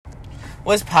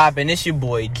What's poppin'? It's your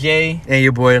boy Jay and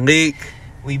your boy Leek.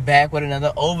 We back with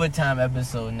another overtime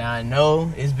episode. Now I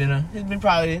know it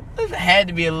had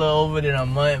to be a little over than a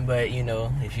month, but you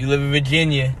know, if you live in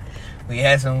Virginia, we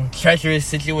had some treacherous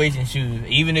situations.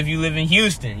 Even if you live in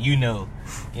Houston, you know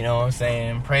what I'm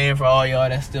saying. I'm praying for all y'all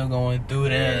that's still going through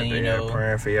that. Yeah,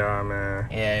 praying for y'all, man.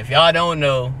 Yeah, if y'all don't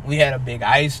know, we had a big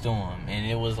ice storm, and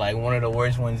it was like one of the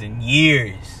worst ones in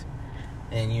years.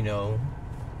 And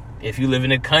if you live in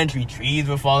the country, trees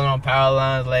were falling on power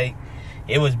lines. Like,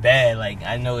 it was bad. Like,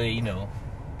 I know that,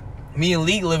 me and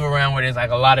Leek live around where there's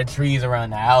like a lot of trees around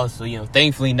the house. So,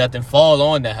 thankfully nothing fall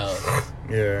on the house.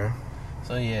 Yeah.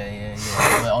 So, yeah.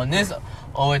 But on this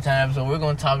overtime episode, we're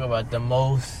going to talk about the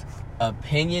most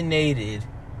opinionated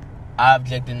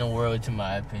object in the world, to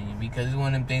my opinion. Because it's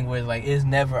one of them things where it's like, it's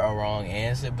never a wrong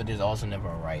answer, but there's also never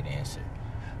a right answer.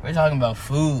 We're talking about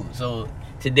food. So,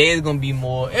 today is going to be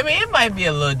more... I mean, it might be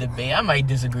a little debate. I might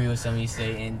disagree with something he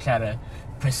say and try to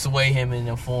persuade him in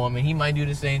the form, and he might do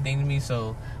the same thing to me.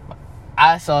 So,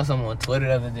 I saw something on Twitter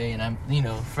the other day, and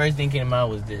first thing came to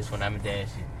mind was this when I'm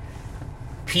dashing.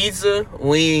 Pizza,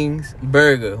 wings,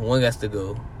 burger. One got to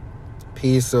go.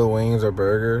 Pizza, wings, or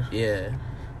burgers? Yeah.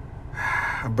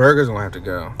 Burgers gonna have to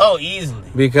go. Oh,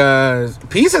 easily. Because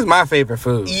pizza's my favorite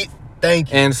food.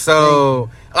 Thank you. And so,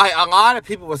 like, a lot of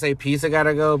people will say pizza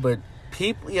gotta go, but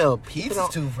pizza's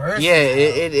too versatile. Yeah,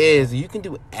 it is. You can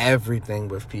do everything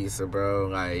with pizza, bro.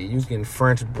 Like, you can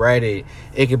French bread it.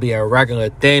 It could be a regular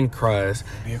thin crust. It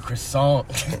could be a croissant.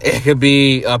 It could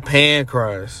be a pan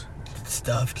crust.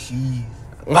 Stuffed cheese.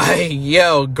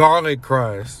 Like, garlic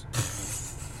crust.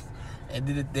 And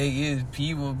then the thing is,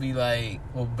 people be like,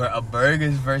 well, a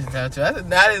burger's versatile too. That's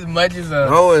not as much as a...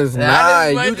 No, it's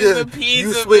not.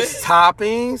 You switch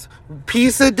toppings.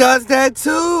 Pizza does that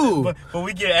too. But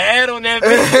we can add on that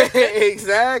pizza.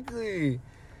 Exactly.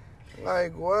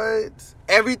 Like, what?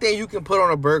 Everything you can put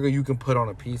on a burger, you can put on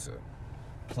a pizza.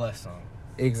 Plus some.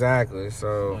 Exactly,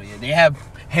 so... Oh, yeah, they have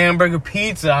hamburger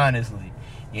pizza, honestly.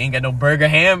 You ain't got no burger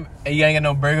you ain't got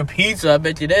no burger pizza, I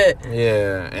bet you that.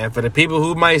 Yeah, and for the people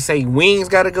who might say wings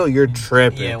gotta go, you're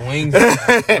tripping. Yeah, wings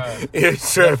you're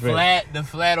tripping. The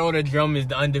flat order drum is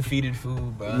the undefeated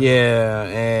food, bro. Yeah,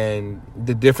 and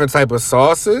the different type of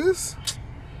sauces,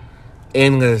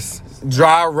 endless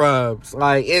dry rubs.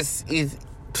 Like, it's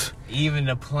even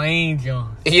the plain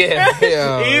John. Yeah,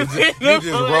 you just plain.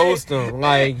 roast them.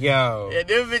 Like, yo. Yeah,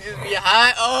 them bitches be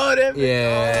hot. Oh, them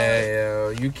Yeah,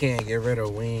 you can't get rid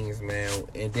of wings, man.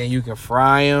 And then you can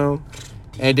fry them.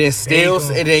 And then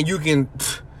you can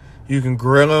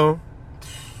grill them.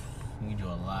 You can do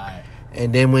a lot.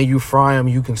 And then when you fry them,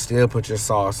 you can still put your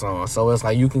sauce on. So it's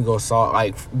like you can go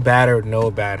batter, no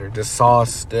batter. The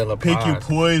sauce still applies. Pick your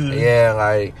poison. Yeah,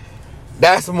 like...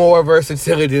 That's more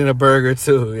versatility than a burger,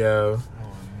 too, yo.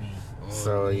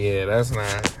 So, yeah, that's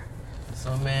not...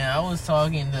 So, man, I was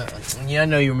talking to... I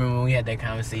know you remember when we had that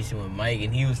conversation with Mike,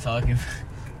 and he was talking...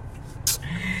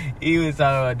 he was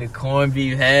talking about the corned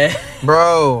beef hash.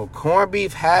 Bro, corned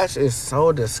beef hash is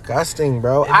so disgusting,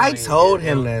 bro. I told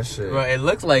him that shit. Bro, it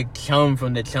looks like chum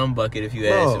from the chum bucket, if you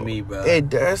ask me, bro.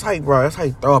 It's like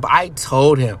throw up. I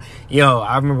told him.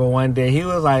 I remember one day he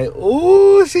was like,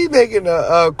 ooh, she making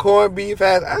a corned beef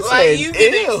hash. I said, you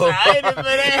get excited for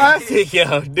that? I said,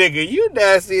 yo, nigga, you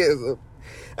nasty as...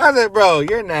 I said, bro,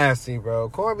 you're nasty, bro.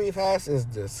 Corned beef hash is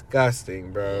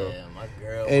disgusting, bro. Yeah, my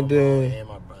girl, and my mom, and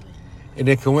my brother. And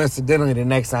then coincidentally, the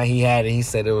next time he had it, he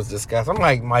said it was disgusting. I'm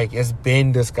like, Mike, it's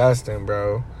been disgusting,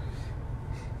 bro.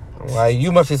 I'm like,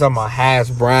 you must be talking about hash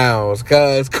browns,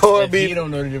 cause corned beef. You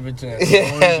don't know the difference between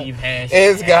corned beef hash.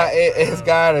 It's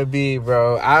gotta be,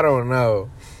 bro. I don't know,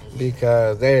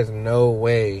 because there's no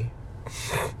way.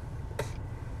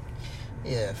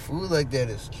 Yeah, food like that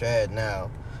is trash.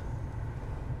 Now,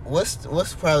 what's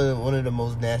probably one of the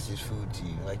most nastiest food to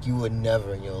you? Like, you would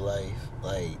never in your life,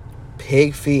 like...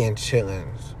 Pig feet and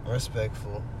chitlins.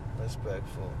 Respectful.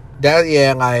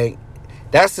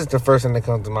 That's just the first thing that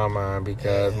comes to my mind,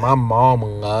 because my mom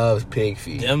loves pig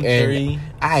feet. Them three.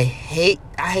 I hate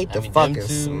the fucking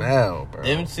smell, bro.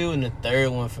 Them two, and the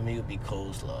third one for me would be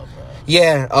coleslaw, bro.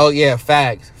 Yeah. Oh yeah.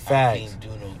 Facts. I can't do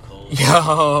no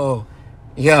coleslaw.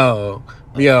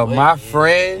 Yo, my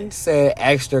friend said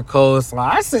extra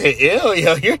coleslaw. I said, ew,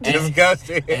 yo, you're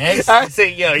disgusting. I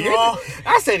said,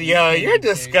 you're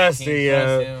disgusting,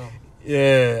 yo.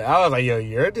 Yeah, I was like, yo,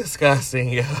 you're disgusting,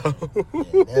 yo.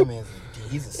 That man's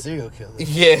he's a serial killer.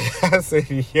 Yeah, I said,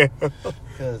 yo.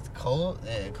 Because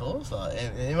coleslaw,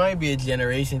 it might be a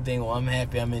generation thing. Well, I'm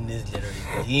happy I'm in this generation.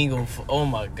 You ain't gonna, oh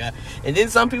my God. And then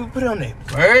some people put it on their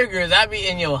burgers. I be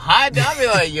in your hot dog. I be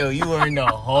like, yo, you earned the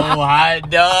whole hot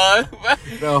dog.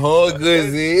 The whole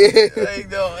glizzy. Like,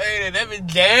 no, hey, that been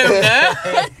jammed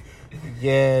up.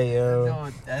 Yeah, yo. No,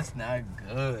 that's not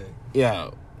good. Yeah.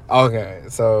 Okay,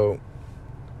 so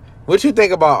what you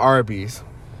think about Arby's?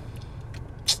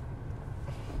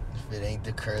 If it ain't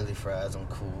the curly fries, I'm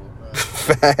cool, bro.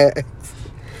 Facts.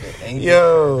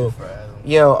 Yo,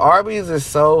 Arby's is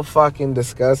so fucking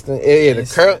disgusting. Yeah, and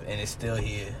it's still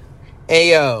here. And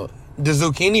yo, the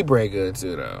zucchini bread good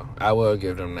too, though. I will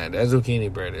give them that. That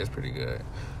zucchini bread is pretty good.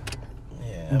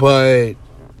 Yeah, but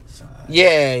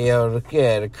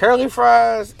the curly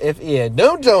fries.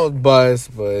 Them Jones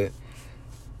bust, but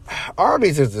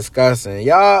Arby's is disgusting.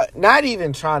 Y'all not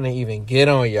even trying to even get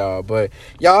on y'all, but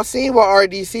y'all seen what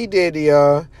RDC did to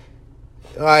y'all?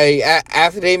 Like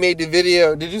after they made the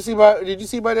video, did you see about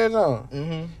that song?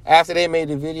 Mm-hmm. After they made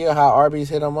the video, how Arby's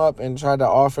hit them up and tried to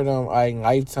offer them like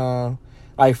lifetime,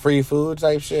 like free food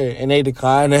type shit, and they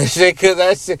declined that shit because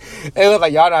that shit. It was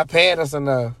like y'all not paying us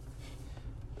enough.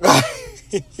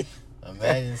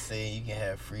 Imagine saying you can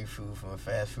have free food from a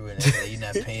fast food and they say you're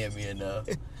not paying me enough.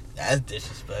 That's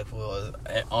disrespectful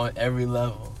on every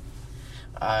level.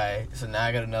 Alright, so now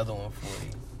I got another one for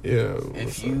you. Yeah.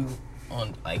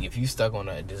 If you stuck on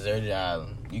a deserted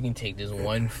island, you can take this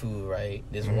one food, right?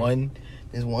 This one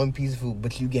piece of food,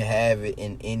 but you can have it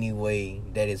in any way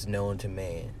that is known to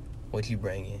man. What you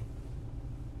bringing?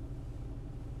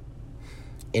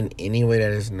 In any way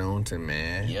that is known to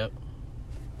man. Yep.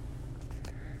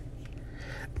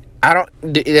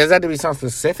 Does that have to be something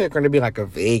specific or to be like a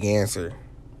vague answer?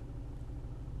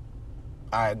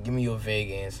 Alright, give me your vague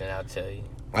answer and I'll tell you.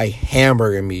 Like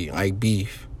hamburger meat, like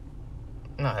beef.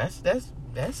 No,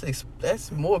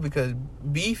 that's more because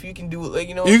beef you can do like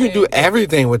you can do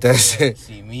everything with that shit.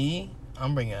 See me,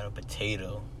 I'm bringing out a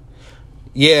potato.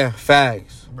 Yeah,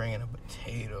 facts. I'm bringing a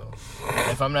potato.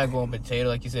 If I'm not going potato,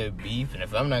 like you said, beef, and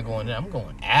if I'm not going there, I'm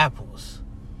going apples.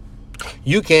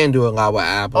 You can do a lot with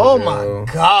apples. Oh my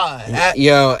God.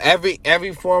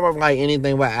 Every form of like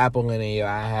anything with apple in it,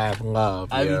 I have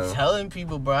love. I be telling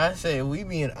people, bro, I say, we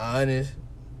being honest,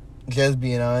 just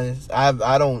being honest.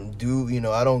 I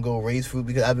don't go raise food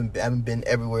because I haven't been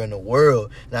everywhere in the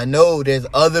world. And I know there's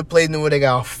other places where they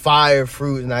got fire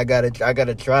fruit and I gotta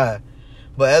try.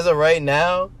 But as of right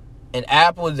now, an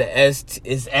apple is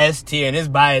S tier and it's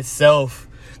by itself.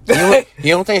 You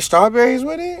don't think strawberries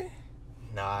with it?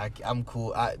 Nah, I'm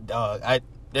cool.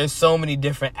 There's so many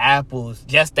different apples.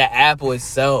 Just the apple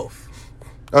itself.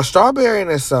 A strawberry in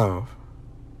itself.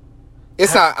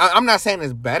 It's not. I'm not saying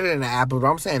it's better than the apple, but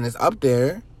I'm saying it's up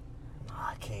there.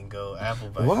 I can't go apple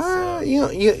by what?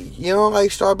 itself. You don't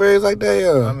like strawberries like that,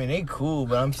 yo? I mean, they cool,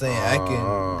 but I'm saying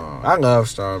I love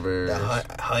strawberries. The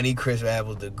Honey Crisp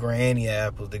apples, the Granny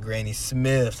apples, the Granny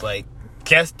Smiths, like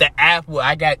just the apple.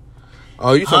 I got.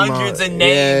 Oh, you hundreds of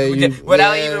names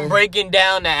without even breaking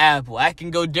down the apple. I can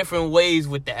go different ways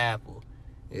with the apple.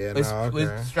 Yeah,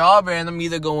 with strawberry, and I'm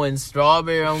either going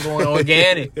strawberry or I'm going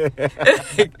organic.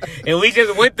 And we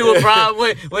just went through a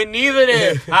problem with neither of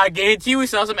them. I guarantee we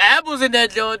saw some apples in that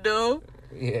joint, though.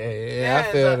 Yeah,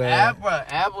 I feel that.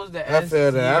 Apples, I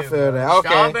feel that. Okay.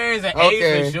 Strawberries an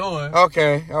A for sure.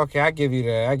 Okay, I give you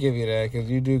that,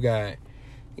 because you do got...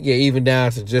 Yeah, even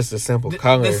down to just a simple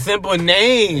color. The simple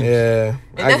name. Yeah.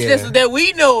 And that's just that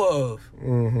we know of.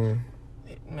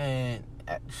 Mm-hmm. Man,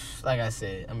 like I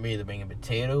said, I'm either bringing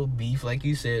potato, beef, like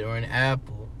you said, or an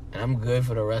apple. And I'm good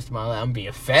for the rest of my life. I'm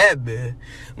being fat, man.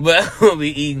 But I'm going to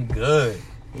be eating good.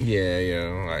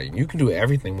 Yeah. Like, you can do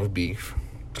everything with beef.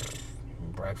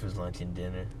 Breakfast, lunch, and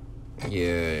dinner.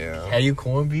 Yeah. Have you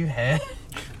corned beef had?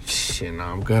 Shit, no,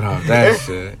 I'm good off that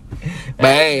shit. But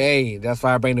hey, that's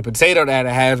why I bring the potato that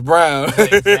it has brown.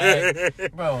 Exactly.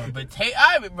 Bro,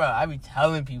 I be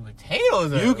telling people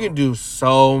potatoes are... You can do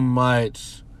so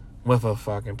much with a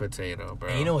fucking potato, bro.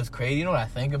 And you know what's crazy? You know what I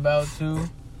think about, too?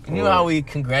 You know how we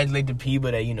congratulate the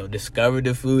people that, discovered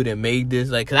the food and made this?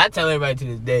 Like, because I tell everybody to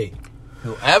this day,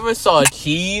 whoever saw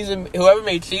cheese and whoever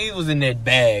made cheese was in that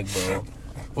bag, bro.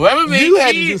 Whoever made you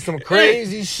had to do some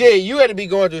crazy shit. You had to be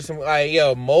going through some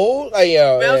mold. I'm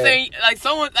saying,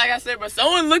 someone, like I said, bro,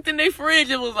 someone looked in their fridge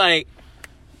and was like,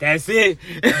 "That's it,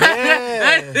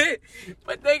 that's it."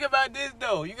 But think about this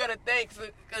though. You gotta think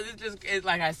because it's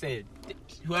like I said,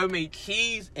 whoever made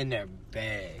cheese in their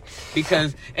bag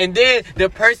and then the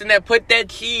person that put that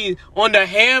cheese on the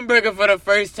hamburger for the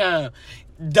first time,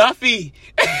 Duffy.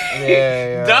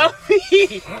 Yeah.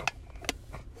 Duffy.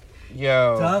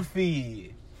 Yo. Duffy.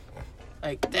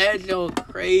 Like, that's so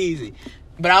crazy.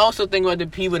 But I also think about the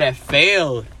people that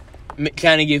failed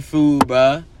trying to get food,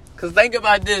 bruh. Because think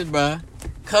about this, bruh.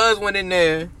 Cuz went in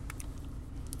there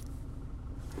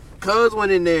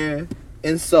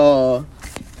and saw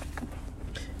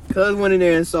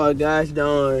a gosh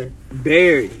darn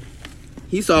berry.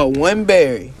 He saw one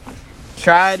berry.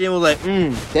 Tried it and was like,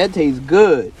 that tastes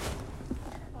good.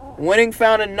 Went and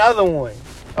found another one.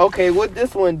 Okay, what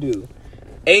this one do?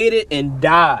 Ate it and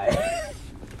died.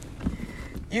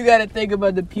 You gotta think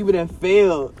about the people that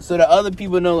failed, so the other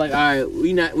people know, like, all right,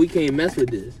 we can't mess with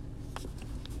this.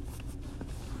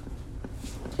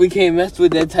 We can't mess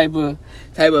with that type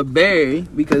of berry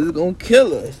because it's gonna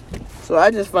kill us. So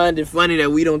I just find it funny that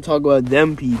we don't talk about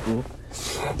them people,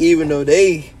 even though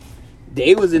they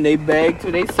was in their bag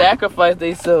too. They sacrificed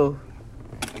themselves,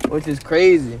 which is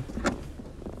crazy.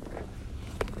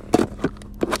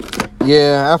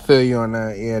 Yeah, I feel you on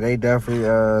that. Yeah, they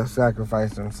definitely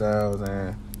sacrificed themselves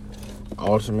and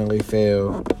ultimately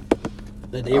failed.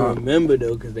 But they remember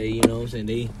though, because they, you know what I'm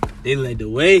saying, they led the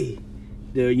way.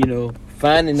 They're, you know,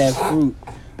 finding that fruit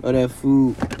or that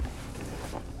food.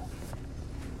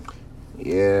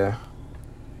 Yeah.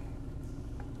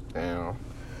 Damn.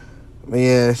 But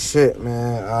yeah, shit,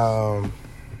 man.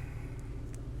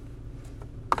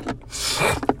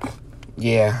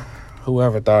 Yeah.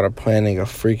 Whoever thought of planting a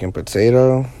freaking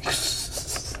potato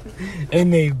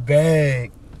in they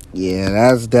bag? Yeah,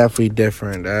 that's definitely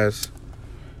different. That's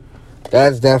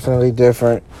definitely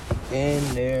different.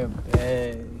 In their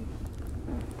bag.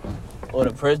 Or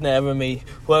the person that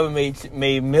whoever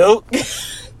made milk.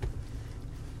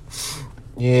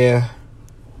 Yeah.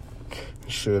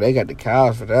 Sure, they got the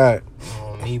cows for that.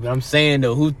 Oh, me, but I'm saying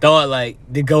though, who thought like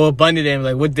to go up under them,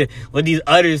 like what these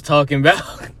others talking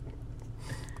about?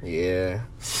 Yeah.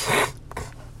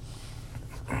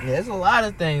 There's a lot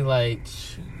of things like.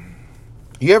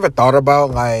 You ever thought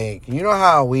about like, you know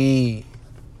how we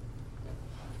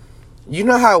what's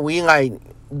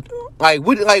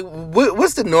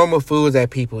the normal foods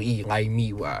that people eat, like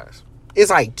meat wise?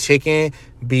 It's like chicken,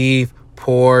 beef,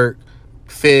 pork,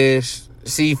 fish,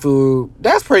 seafood.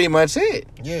 That's pretty much it.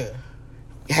 Yeah.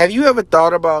 Have you ever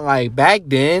thought about like back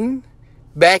in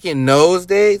those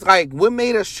days, like what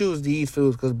made us choose these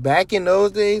foods? Because back in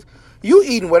those days, you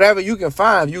eating whatever you can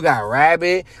find. You got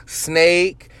rabbit,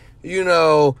 snake, you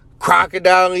know,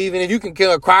 crocodile. Even if you can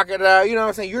kill a crocodile, you know what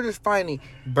I'm saying? You're just finding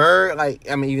bird.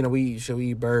 Like, I mean, even though we should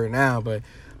eat bird now, but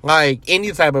like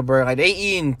any type of bird, like they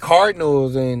eating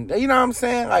cardinals and you know what I'm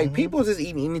saying? Like people just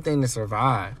eating anything to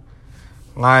survive.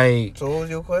 Like, so what was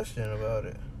your question about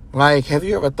it? Like, have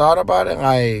you ever thought about it?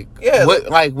 Like, yeah,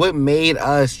 what made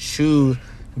us choose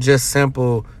just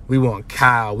simple? We want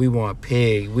cow, we want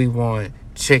pig, we want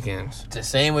chickens. The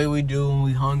same way we do when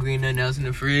we hungry and nothing else in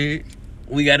the fridge.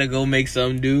 We gotta go make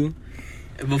something do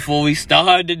before we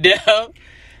starve to death.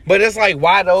 But it's like,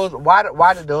 why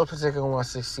did those particular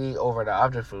ones succeed over the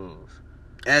other foods?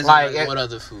 As like what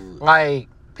other food? Like,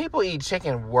 people eat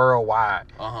chicken worldwide.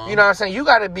 Uh-huh. You know what I'm saying? You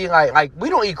got to be like, we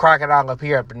don't eat crocodile up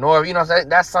here up the north. You know what I'm saying?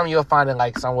 That's something you'll find in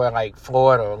like somewhere like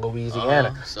Florida or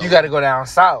Louisiana. So you got to go down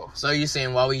south. So you're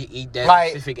saying why we eat that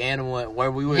specific animal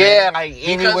where we were? Yeah, like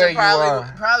anywhere you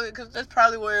are. Probably because that's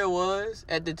probably where it was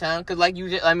at the time. Because like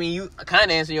you kind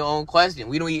of answer your own question.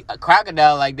 We don't eat a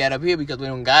crocodile like that up here because we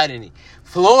don't got any.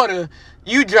 Florida,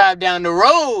 you drive down the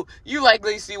road, you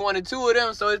likely see one or two of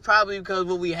them, so it's probably because of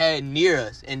what we had near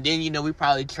us. And then, you know, we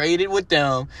probably traded with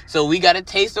them, so we got a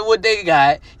taste of what they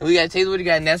got, and we got a taste of what they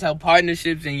got, and that's how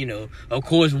partnerships and, you know, of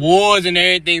course, wars and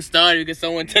everything started because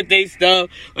someone took their stuff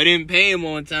or didn't pay them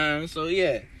on time. So,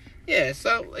 yeah. Yeah,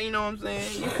 so, you know what I'm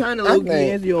saying? You kind of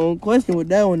answer your own question with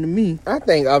that one to me. I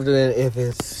think other than if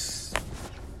it's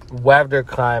weather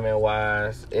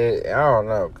climate-wise, I don't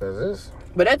know, because it's...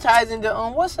 But that ties into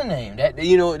what's the name? That,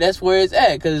 you know, that's where it's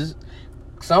at. Because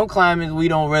some climates we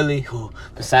don't really.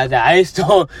 Besides the ice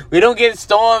storm, we don't get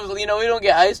storms. You know, we don't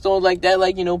get ice storms like that.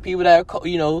 Like, you know, people that are,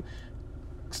 you know,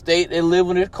 they live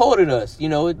when it's colder than us. You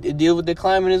know, it deal with the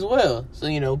climate as well. So,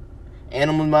 you know,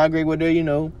 animals migrate where they're, you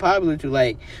know, popular to.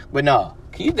 Like, but no,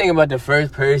 can you think about the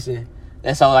first person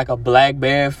that saw like a black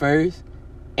bear first,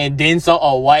 and then saw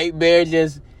a white bear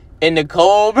just in the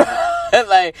cold, bro?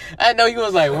 Like, I know he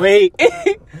was like, wait,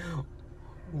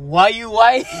 why you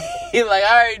white? Like,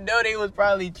 I already know they was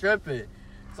probably tripping.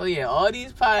 So, yeah, all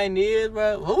these pioneers,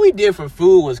 bro, what we did for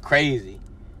food was crazy.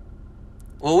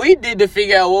 What we did to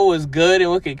figure out what was good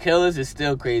and what could kill us is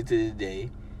still crazy to this day.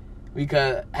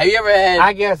 Because, have you ever had...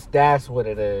 I guess that's what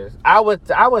it is. I would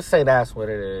say that's what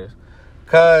it is.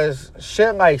 Because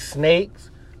shit like snakes,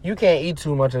 you can't eat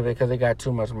too much of it because it got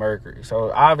too much mercury.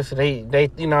 So obviously they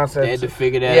you know what I'm saying? They had to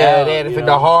figure that out. Yeah, they had to figure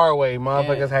the hard way.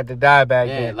 Motherfuckers had to die back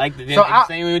then. Like the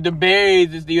same with the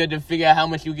berries, you had to figure out how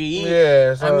much you could eat.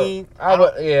 Yeah, so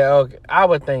I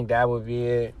would think that would be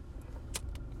it.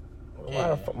 Why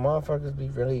the motherfuckers be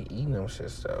really eating them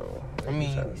shits though? I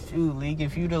mean, shoot, Leak,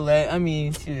 if you'd have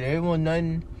there wasn't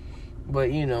nothing but,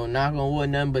 knock on wood,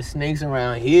 nothing but snakes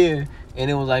around here, and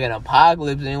it was like an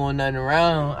apocalypse, and there wasn't nothing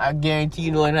around, I guarantee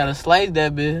you know how to slice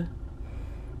that bitch.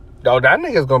 Though that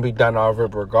nigga's gonna be done off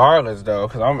rip regardless though,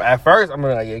 cause at first I'm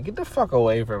like, yeah, get the fuck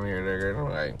away from here, nigga.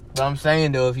 I'm like, but I'm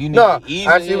saying though, if you need to eat,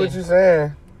 I see what you're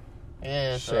saying.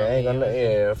 Yeah, shit, I ain't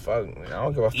gonna. Fuck. I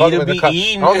don't give a fuck. I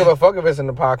don't give a fuck if it's an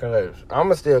apocalypse.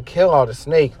 I'ma still kill all the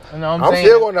snakes. I'm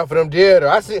still going out for them deer.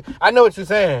 Though. I know what you're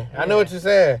saying. Yeah. I know what you're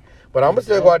saying. But I'ma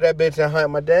still go out that bitch and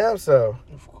hunt my damn self.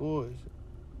 Of course.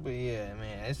 But yeah,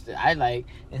 man,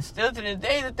 and still to this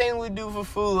day, the thing we do for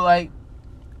food, like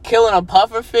killing a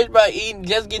puffer fish by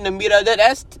getting the meat out of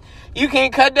that. You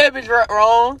can't cut that bitch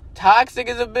wrong. Toxic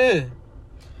as a bitch.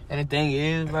 And the thing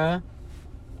is, bro.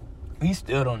 We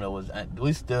still don't know what's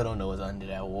under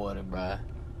that water, bro.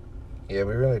 Yeah,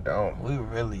 we really don't. We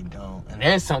really don't. And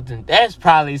there's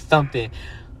probably something,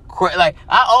 like,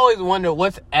 I always wonder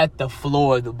what's at the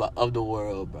floor of the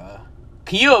world, bro.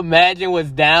 Can you imagine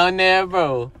what's down there,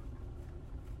 bro?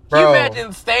 Can you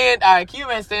imagine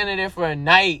standing there for a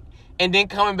night and then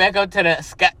coming back up to the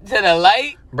sky, to the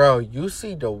light? Bro, you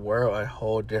see the world a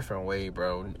whole different way,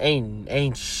 bro.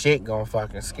 Ain't shit gonna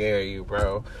fucking scare you,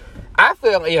 bro. I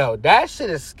feel, that shit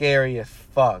is scary as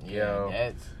fuck, yo.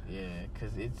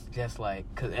 Cause it's just like,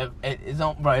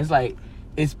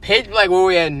 it's pitch like where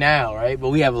we at now, right? But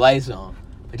we have lights on.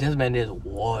 But just, man, there's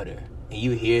water. And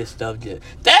you hear stuff that shit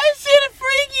is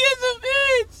freaky as a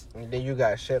bitch. And then you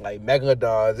got shit like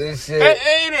Megalodons and shit.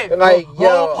 Ain't it? Like,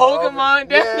 yo. Pokemon.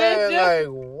 Like,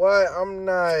 what? I'm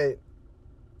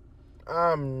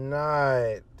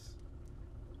not.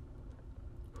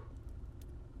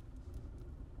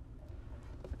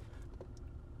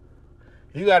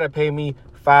 You gotta pay me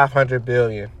 $500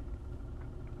 billion.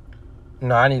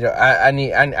 No, I need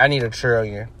a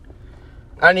trillion.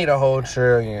 I need a whole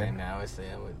trillion. Now it's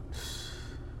saying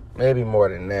maybe more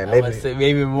than that.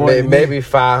 Maybe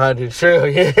 500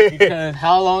 trillion. Because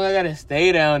how long I gotta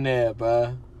stay down there,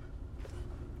 bro?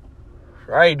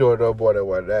 I ain't doing no more than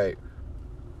one night.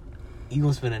 You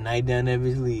gonna spend a night down there,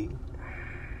 bitch, Lee?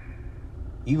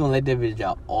 You gonna let that bitch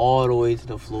drop all the way to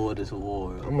the floor of this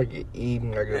world? I'm gonna get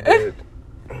eaten like a bitch.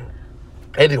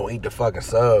 They just gonna eat the fucking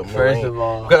sub, man. First of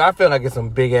all, because I feel like it's some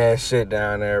big ass shit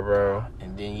down there, bro.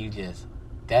 And then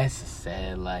that's a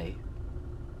sad life.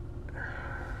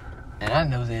 And I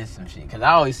know there's some shit, because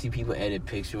I always see people edit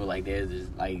picture like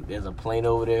there's a plane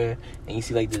over there, and you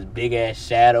see like this big ass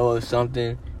shadow or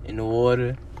something in the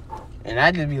water, and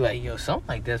I just be like, yo, something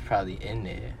like that's probably in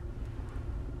there.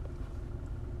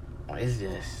 It's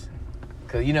just,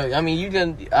 cause I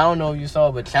don't know if you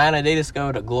saw, but China, they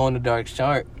discovered a glow in the dark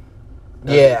shark.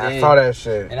 Yeah, I saw that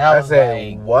shit. And I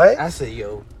said, like, what? I said,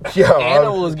 yo,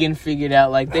 animals getting figured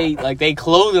out like they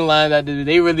clothing lines out there.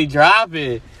 They really drop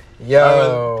it.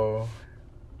 Yo.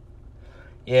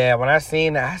 Yeah, when I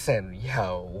seen that, I said,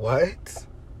 yo, what?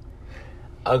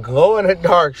 A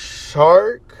glow-in-the-dark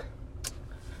shark?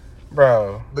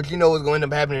 Bro. But you know what's going to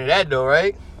end up happening to that, though,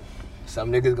 right?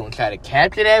 Some niggas gonna try to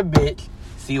capture that bitch,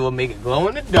 see what make it glow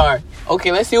in the dark.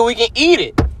 Okay, let's see if we can eat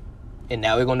it. And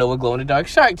now we're gonna know what glow-in-the-dark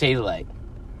shark tastes like.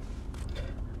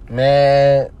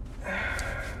 Man.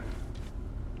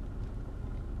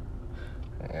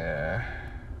 Yeah.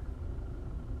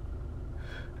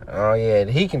 Oh yeah,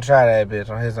 he can try that bitch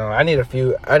on his own. I need a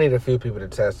few people to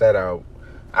test that out.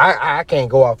 I can't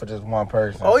go off for just one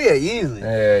person. Oh yeah, easily.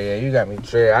 Yeah, you got me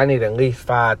tripped. I need at least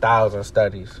 5,000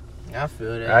 studies. I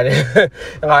feel that.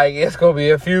 Like, it's gonna be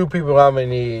a few people I'm gonna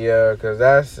need, cause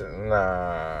that's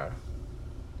nah.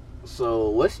 So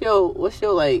what's your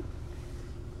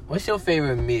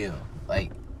favorite meal,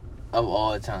 like, of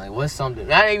all time? Like, what's something,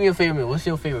 not even your favorite meal, what's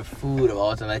your favorite food of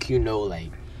all time? Like,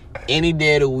 like, any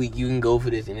day of the week you can go for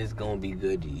this and it's gonna be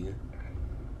good to you.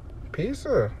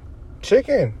 Pizza.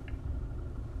 Chicken.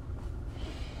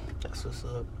 That's what's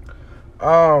up.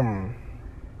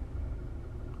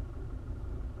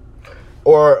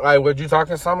 Or, like, would you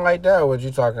talking something like that, or would you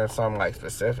talking something, like,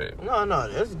 specific? No,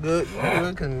 that's good.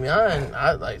 Because mine,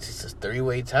 I like, it's just a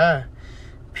 3-way tie.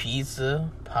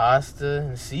 Pizza, pasta,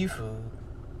 and seafood.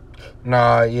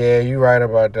 Nah, yeah, you right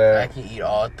about that. I can eat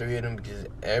all 3 of them just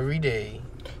every day.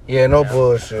 Yeah, no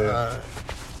bullshit. But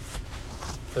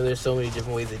there's so many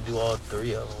different ways to do all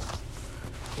 3 of them.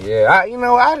 Yeah,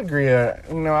 I'd agree. I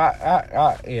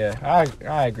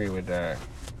agree with that.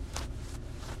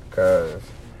 Cause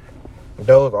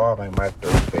those are like my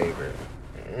 3 favorites.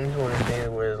 It's one of the things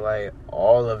where it's like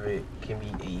all of it can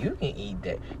be. You can eat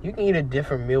that. You can eat a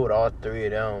different meal with all 3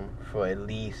 of them for at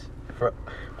least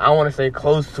I want to say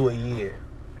close to a year,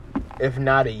 if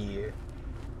not a year.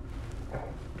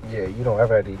 Yeah, you don't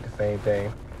ever have to eat the same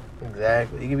thing.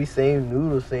 Exactly. It could be same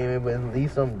noodles, same, but at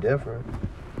least something different.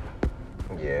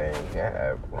 Yeah,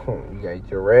 you got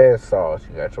your red sauce,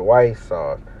 you got your white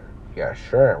sauce, you got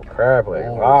shrimp, crab leg,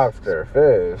 lobster,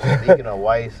 fish. Speaking of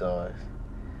white sauce,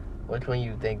 which one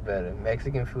you think better,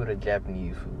 Mexican food or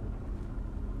Japanese food?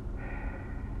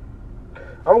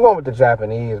 I'm going with the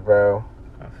Japanese, bro.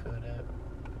 I feel that.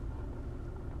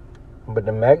 But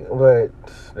the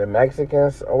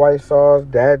Mexican white sauce,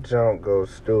 that junk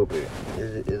goes stupid.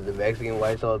 Is the Mexican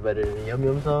white sauce better than the Yum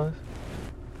Yum sauce?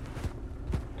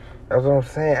 That's what I'm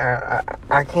saying.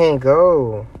 I can't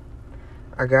go.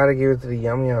 I gotta give it to the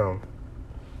Yum Yum.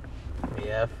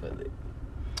 Yeah, I feel it.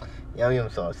 Yum Yum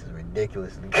sauce is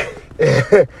ridiculously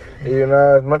good.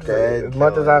 As much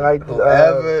as I like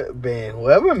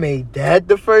whoever made that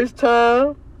the first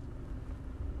time,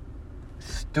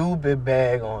 stupid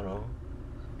bag on them.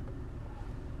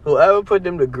 Whoever put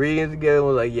them ingredients together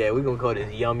was like, yeah, we're gonna call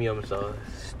this Yum Yum sauce.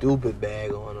 Stupid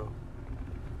bag on them.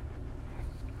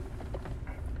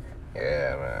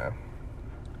 Yeah, man.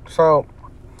 So,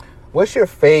 what's your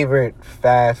favorite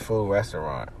fast food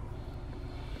restaurant?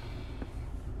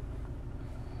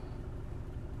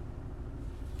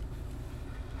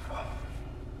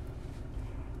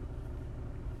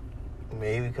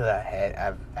 Maybe because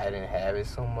I didn't have it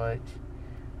so much.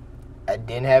 I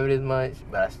didn't have it as much,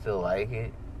 but I still like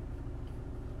it.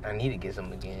 I need to get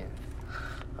some again.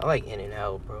 I like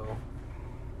In-N-Out, bro.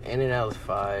 In-N-Out's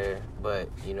fire, but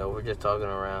we're just talking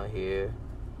around here.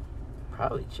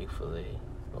 Probably Chick-fil-A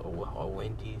or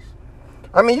Wendy's.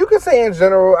 I mean, you can say in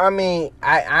general. I mean,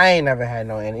 I ain't never had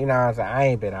no, and I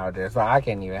ain't been out there, so I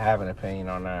can't even have an opinion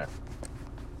on that.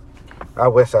 I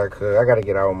wish I could. I gotta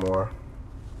get out more.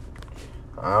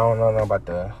 I don't know about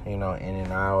the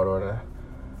In-N-Out or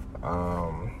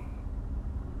the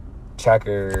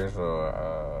Checkers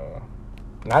or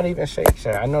not even Shake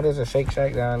Shack. I know there's a Shake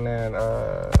Shack down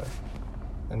there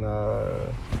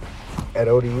at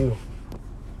ODU,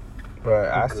 but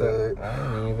I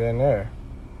ain't even there.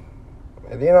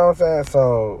 You know what I'm saying?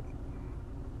 So,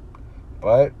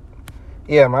 but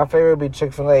yeah, my favorite would be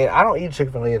Chick-fil-A. I don't eat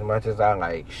Chick-fil-A as much as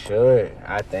I should,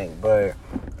 I think, but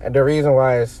the reason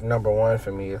why it's number 1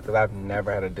 for me is because I've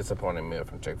never had a disappointing meal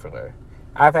from Chick-fil-A.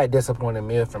 I've had disappointing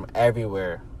meals from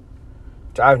everywhere.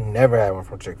 I've never had one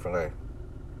from Chick-fil-A.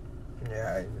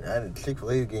 Yeah,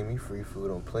 Chick-fil-A gave me free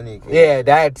food on plenty of occasions. Yeah,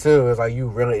 that too. It's like they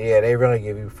really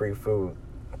give you free food.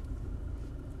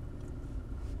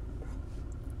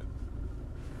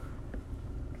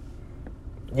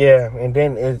 Yeah, and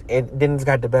then it's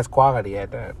got the best quality at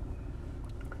that.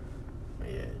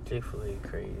 Yeah, Chick-fil-A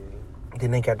crazy.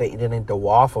 Then they got the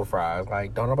waffle fries.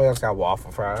 Like, don't nobody else got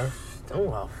waffle fries? Them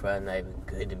waffle fries not even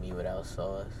good to me without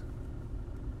sauce.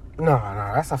 No,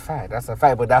 that's a fact.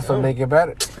 But that's what make it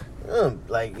better.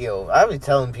 I be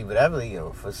telling people that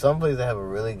for some places that have a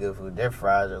really good food, their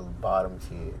fries are bottom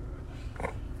tier.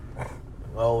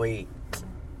 Oh wait,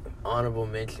 honorable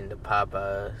mention to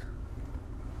Popeyes.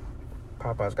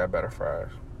 Popeyes got better fries.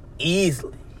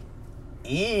 Easily.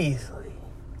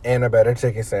 And a better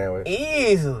chicken sandwich.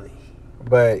 Easily.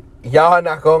 But y'all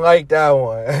not gonna like that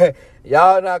one.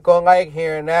 Y'all not gonna like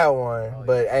hearing that one. Oh,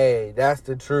 but hey, that's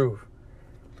the truth.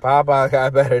 Popeye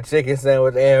got better chicken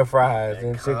sandwich and fries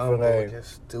than Chick-fil-A.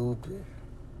 Just stupid.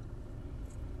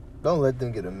 Don't let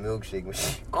them get a milkshake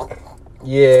machine.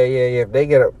 Yeah. If they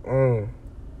get a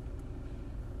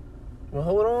Well,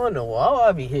 hold on though. Why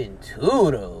I be hitting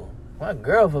 2 though? My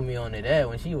girl put me on to that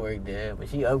when she worked there, but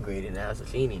she upgraded now, so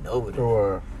she ain't even over there.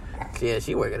 Sure. Yeah,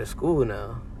 she work at a school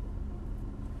now.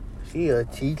 She a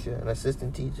teacher, an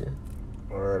assistant teacher.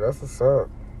 Alright, that's what's up.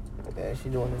 Yeah, she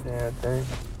doing the damn thing.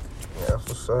 Yeah, that's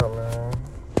what's up, man.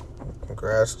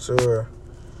 Congrats to her.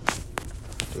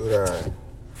 Do that.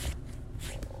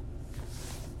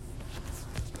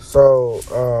 So,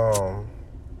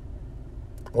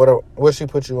 what she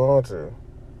put you on to?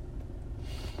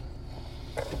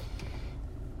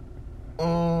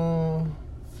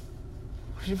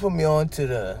 She put me on to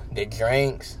the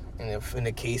drinks and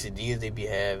the quesadillas they be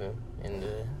having and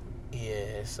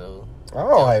so I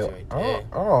don't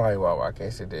like Wawa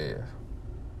quesadillas.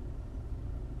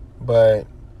 But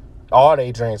all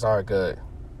they drinks are good.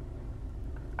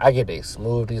 I get they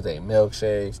smoothies, they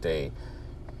milkshakes, they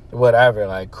whatever,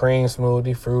 like cream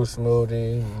smoothie, fruit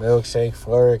smoothie, milkshake,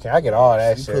 flurry. I get all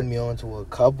that shit. You put me on to a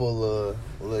couple of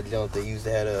little junk that used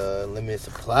to have a limited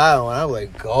supply on. I was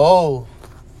like, go.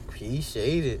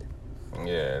 Appreciate it.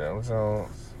 Yeah, them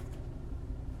Jones.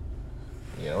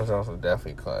 Yeah, those Jones was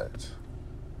definitely clutch.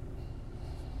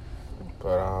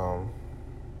 But,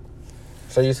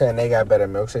 so you saying they got better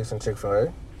milkshakes than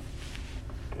Chick-fil-A?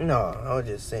 No, I was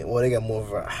just saying, well, they got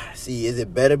more. See, is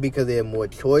it better because they have more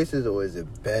choices, or is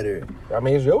it better? I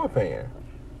mean, it's your opinion.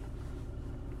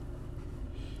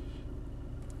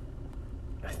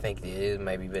 I think it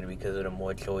might be better because of the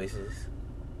more choices.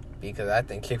 Because I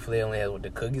think Chick-fil-A only has with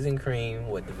the cookies and cream,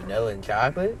 with the vanilla and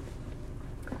chocolate.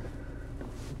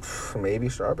 Maybe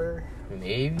strawberry.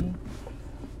 Maybe.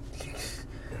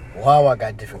 Wawa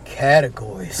got different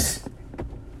categories.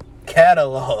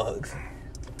 Catalogs.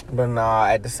 But nah,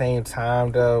 at the same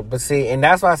time, though. But see, and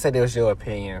that's why I said it was your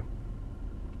opinion.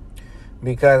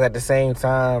 Because at the same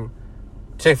time,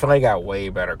 Chick-fil-A got way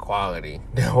better quality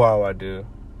than Wawa do.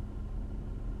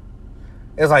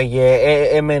 It's like, yeah,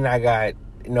 it may not got,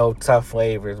 tough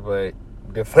flavors, but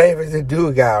the flavors it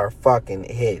do got are fucking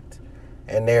hit.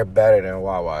 And they're better than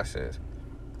Wawa shits.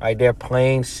 Like, their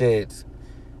plain shits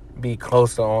be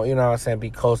close to on, be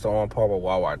close to on par with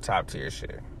Wawa top tier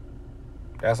shit.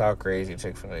 That's how crazy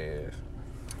Chick-fil-A is.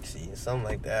 See, something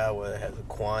like that where it has a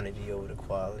quantity over the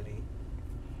quality.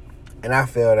 And I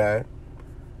feel that.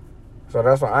 So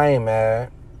that's why I ain't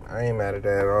mad. I ain't mad at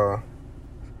that at all.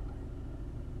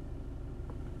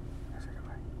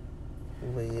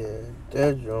 But yeah,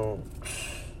 that joint.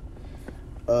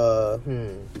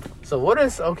 So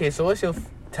what's your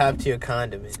top tier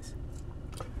condiments?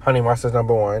 Honey mustard's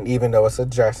number one, even though it's a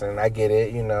dressing. I get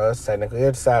it, it's technically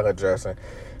a salad dressing.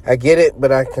 I get it,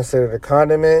 but I consider it a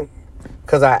condiment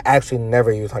because I actually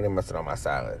never use honey mustard on my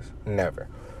salads. Never.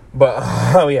 But,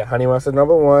 honey mustard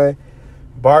number one.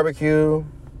 Barbecue,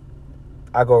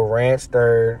 I go ranch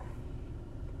third.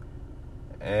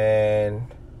 And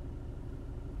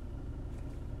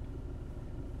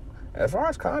as far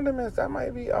as condiments, that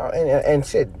might be all. And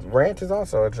shit, ranch is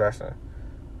also a dressing.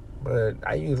 But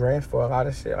I use ranch for a lot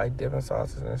of shit, like dipping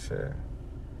sauces and shit.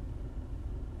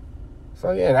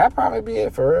 So, yeah, that'd probably be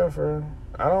it for real.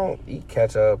 I don't eat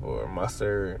ketchup or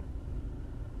mustard.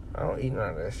 I don't eat none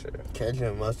of that shit. Ketchup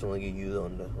and mustard when you use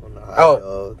on the hot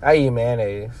dog. I eat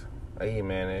mayonnaise.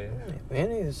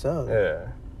 Mayonnaise is solid.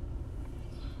 Yeah.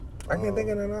 I can't think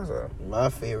of nothing else. My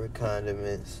favorite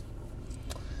condiments.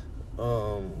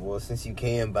 Well, since you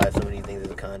can buy some of these things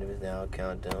as condiments now, I'll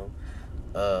count them.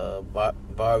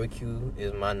 Barbecue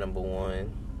is my number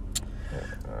one.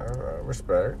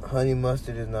 Respect. Honey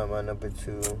mustard is not my number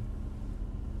two.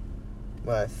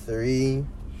 My three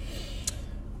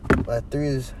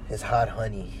is hot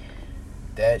honey.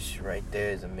 That shit right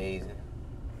there is amazing.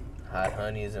 Hot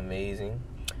honey is amazing.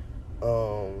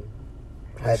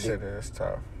 That shit is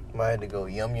tough. I had to go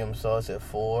yum yum sauce at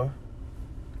 4.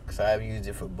 Because I've used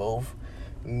it for both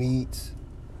meats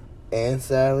and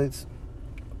salads.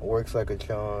 Works like a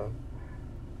charm.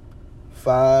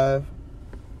 5,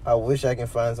 I wish I can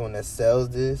find someone that sells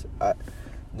this.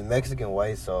 The Mexican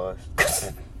white sauce.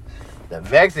 The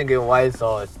Mexican white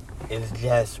sauce is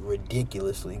just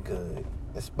ridiculously good.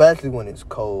 Especially when it's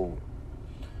cold.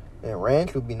 And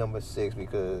ranch would be number 6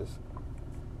 because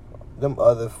them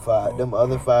other five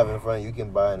in front you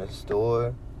can buy in a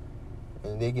store.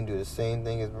 And they can do the same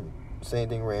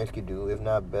thing ranch can do, if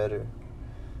not better.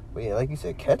 But yeah, like you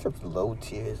said, ketchup's low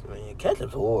tier. Man,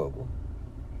 ketchup's horrible.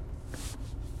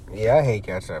 Yeah, I hate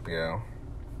ketchup, yo.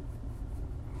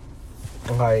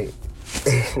 Like,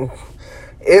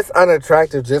 it's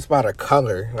unattractive just by the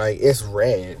color. Like, it's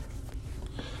red.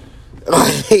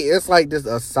 Like, it's like just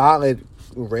a solid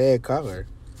red color.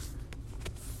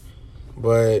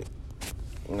 But,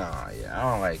 nah, yeah, I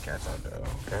don't like ketchup, though.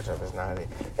 Ketchup is not it.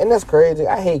 And that's crazy.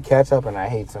 I hate ketchup and I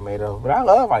hate tomatoes. But I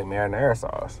love, like, marinara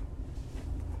sauce.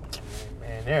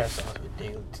 Marinara sauce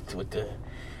ridiculous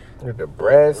with the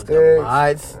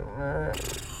breadsticks.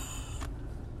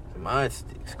 The mod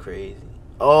sticks crazy.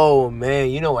 Oh man,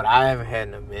 you know what I haven't had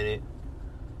in a minute?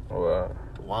 What?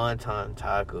 Wonton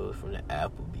tacos from the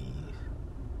Applebee's.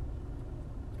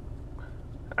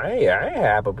 I ain't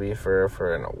had Applebee's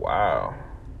for in a while.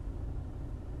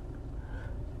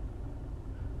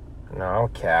 No, I'm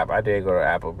cap. I did go to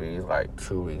Applebee's like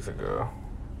 2 weeks ago.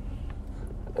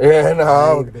 Yeah,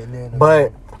 no.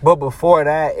 But before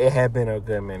that, it had been a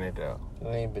good minute, though. I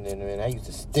ain't been in a minute. I used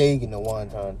to steak in the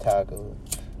wonton taco.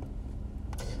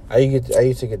 I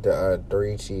used to get the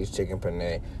 3 cheese chicken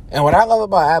penne. And what I love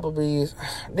about Applebee's,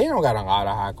 they don't got a lot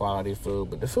of high quality food,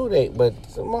 but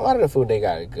a lot of the food they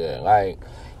got is good. Like,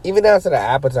 even down to the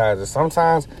appetizers.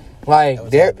 Sometimes, like,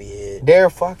 their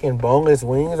fucking boneless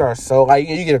wings are so, like,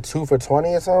 you get a 2 for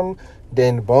 $20 or something,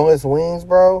 then boneless wings,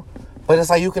 bro. But it's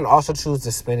like you can also choose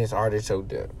the spinach artichoke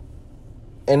dip.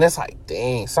 And it's like,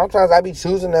 dang, sometimes I be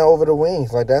choosing that over the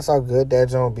wings. Like, that's how good that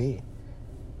joint be.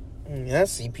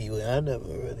 That's CP wing. I never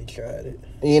really tried it.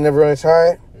 You ain't never really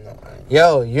tried it?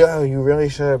 No. Yo, you really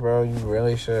should, bro. You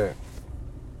really should.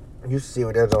 You see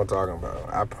what that joint talking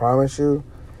about. I promise you,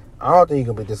 I don't think you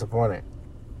can be disappointed.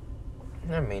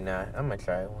 I may not. I'm going to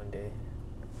try it one day.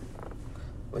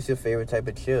 What's your favorite type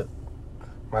of chip?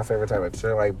 My favorite type of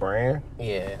chip, like brand?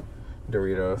 Yeah.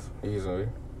 Doritos, easily.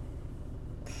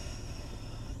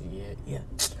 Yeah.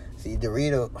 See,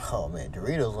 Doritos, oh man,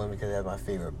 Doritos one because that's my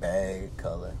favorite bag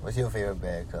color. What's your favorite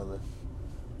bag color?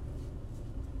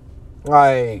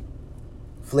 Like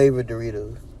flavored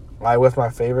Doritos. Like, what's my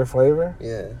favorite flavor?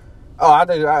 Yeah. Oh, I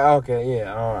think, okay,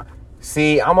 yeah.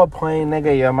 See, I'm a plain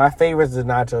nigga, yo. My favorite is the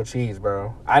nacho cheese,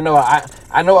 bro. I know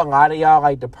a lot of y'all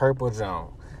like the purple joint.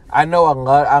 I know a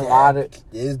lot of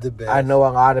is the best. I know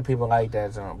a lot of people like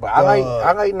that joint, but I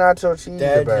like nacho cheese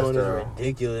the best. That joint is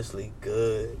ridiculously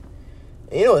good.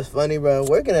 And you know what's funny, bro?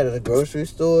 Working at a grocery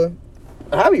store,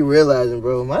 I be realizing,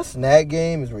 bro, my snack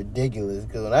game is ridiculous.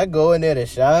 Because when I go in there to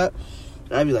shop,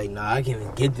 I be like, nah, I can't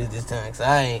even get this time. Because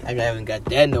I haven't got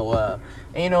that in a while.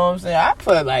 And you know what I'm saying? I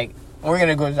put, like, working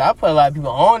at a grocery store, I put a lot of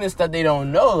people on this stuff they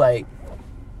don't know. Like,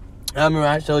 I remember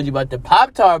I showed you about the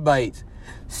Pop-Tart bites.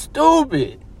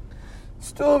 Stupid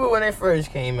when they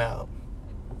first came out.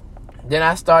 Then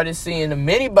I started seeing the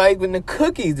mini bites with the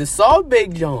cookies, the salt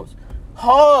baked joints.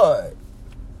 Hard.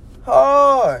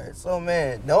 So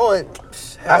man, no one.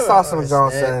 I saw some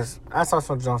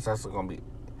joints that's gonna be.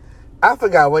 I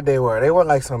forgot what they were. They were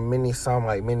like some mini. It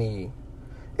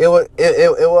was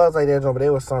like that joint, but they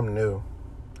was something new.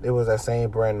 It was that same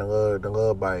brand, the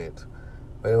little bites,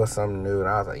 but it was something new, and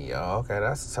I was like, yo, okay,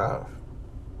 that's tough.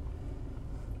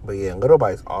 But yeah, little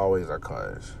bites always are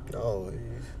clutch. Always.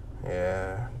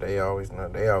 Yeah, they always know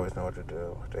what to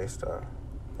do with their stuff.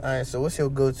 Alright, so what's your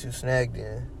go-to snack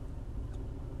then?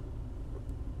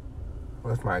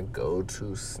 What's my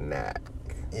go-to snack?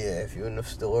 Yeah, if you're in the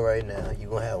store right now, you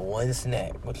gonna have one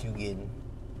snack. What you getting?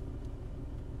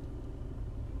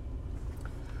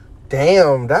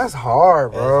 Damn, that's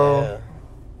hard, bro. Yeah.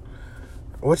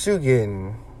 What you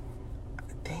getting?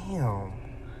 Damn.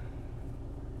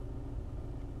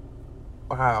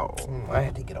 Wow. I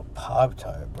had to get a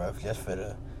Pop-Tart, bro, just for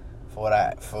the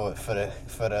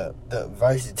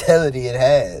versatility it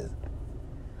has.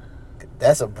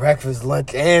 That's a breakfast,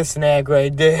 lunch, and snack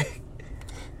right there.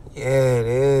 Yeah, it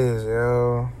is,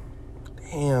 yo.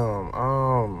 Damn.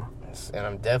 And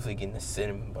I'm definitely getting the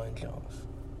cinnamon bun joints.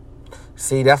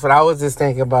 See, that's what I was just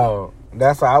thinking about.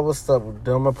 That's why I was stuck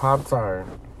doing my Pop-Tart.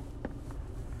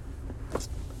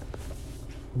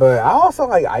 But I also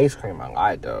like ice cream a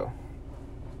lot, though.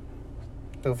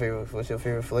 What's your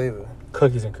favorite flavor?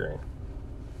 Cookies and cream.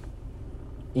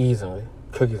 Easily.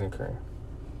 Cookies and cream.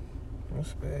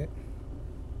 That's bad.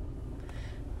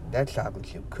 That chocolate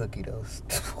chip cookie, though.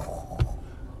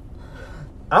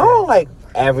 I don't like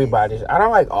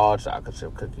all chocolate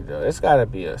chip cookies, though. It's got to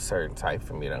be a certain type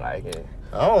for me to like it.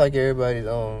 I don't like everybody's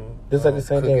own like the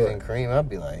same cookies thing. And cream. I'd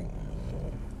be like...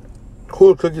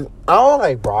 Cool cookies. I don't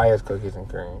like Breyers cookies and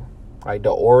cream. Like the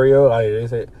Oreo,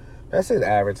 like that's his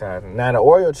advertising. Now the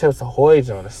Oreo Chips Ahoy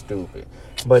joint is stupid,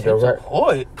 but Chips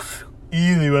Ahoy,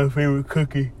 easily my favorite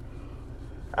cookie.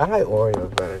 I like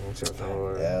Oreos better than Chips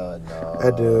Ahoy. Hell no.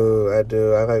 I do.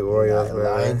 I like Oreos better.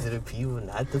 Lying to the people,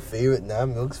 not the favorite, not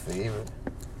Milk's favorite.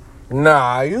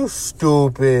 Nah, you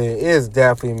stupid. It's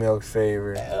definitely Milk's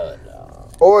favorite. Hell no.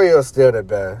 Oreo's still the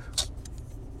best.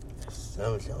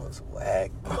 Some joints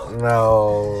whack.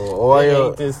 No,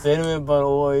 Oreo. The cinnamon bun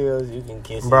Oreos, you can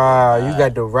kiss it. Bruh, you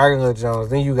got the regular Jones,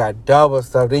 then you got double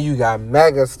stuff, then you got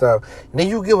mega stuff. Then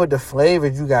you get with the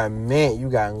flavors, you got mint, you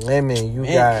got lemon, you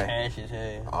got... Cash as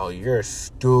hell. Oh, you're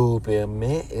stupid.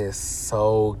 Mint is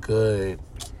so good.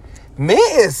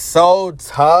 Mint is so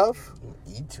tough.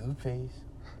 Eat toothpaste.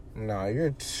 No,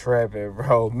 you're tripping,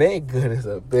 bro. Mint good as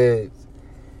a bitch.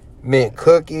 Mint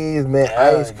cookies, mint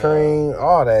ice cream,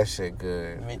 all that shit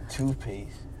good. Mint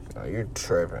toothpaste. Oh, you're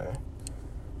tripping.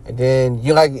 And then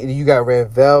you got red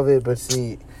velvet, but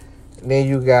see, then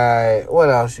you got, what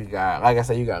else you got? Like I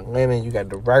said, you got lemon, you got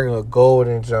the regular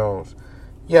Golden Jones.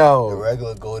 Yo. The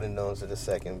regular Golden Jones are the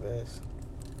second best.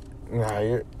 Nah,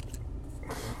 you're,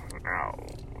 no,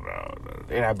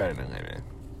 they're not better than lemon.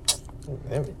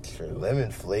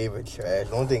 Lemon flavor trash.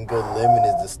 The only thing good lemon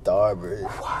is the Starburst.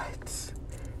 What?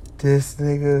 This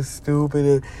nigga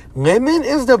stupid. Lemon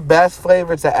is the best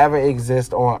flavor to ever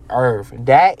exist on Earth.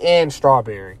 That and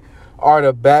strawberry are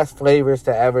the best flavors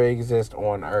to ever exist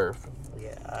on Earth.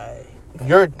 Yeah,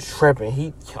 You're tripping.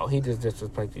 He just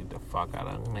disrespected the fuck out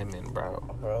of lemon, bro.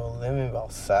 Bro, lemon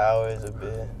about sour is a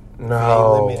bit.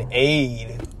 No.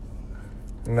 Lemonade.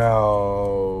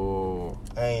 No.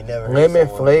 I ain't never heard lemon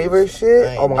flavor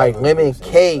shit? Oh, like lemon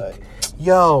cake. Like,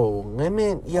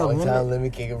 lemon.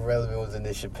 lemon cake irrelevant was in the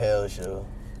Chappelle show.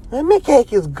 Lemon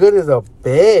cake is good as a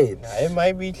bitch. Now, it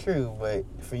might be true, but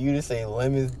for you to say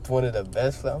lemon's one of the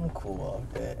best, I'm cool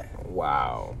off that.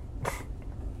 Wow.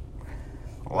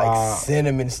 Like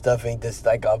cinnamon stuff ain't just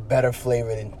like a better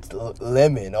flavor than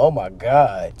lemon. Oh my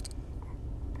god.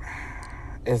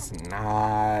 It's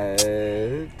not.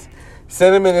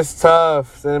 Cinnamon is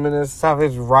tough.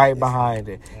 It's right behind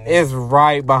it. It's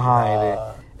right behind it.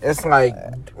 It's like,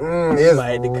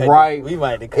 it's right. We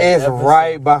might have cut It's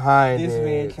right behind this it. This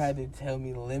man tried to tell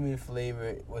me lemon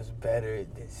flavor was better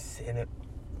than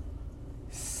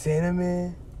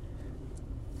cinnamon.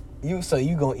 You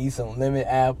gonna eat some lemon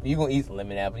apple? You gonna eat some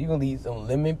lemon apple? You gonna eat some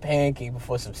lemon pancake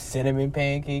before some cinnamon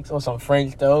pancakes or some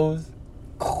French toast?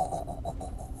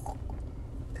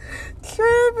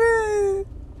 Tripping.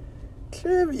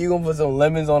 You gonna put some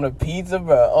lemons on a pizza,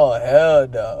 bro? Oh hell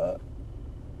no.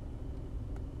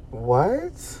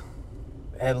 What?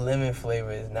 That lemon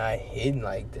flavor is not hidden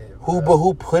like that. But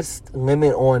who puts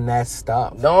lemon on that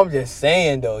stuff? No, I'm just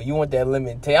saying though. You want that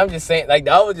lemon taste? I'm just saying. Like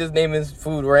I was just naming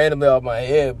food randomly off my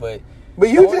head, but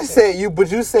you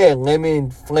said lemon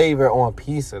flavor on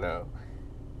pizza though.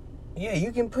 Yeah,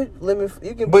 you can put lemon.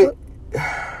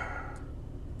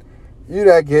 You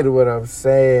not getting what I'm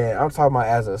saying. I'm talking about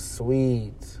as a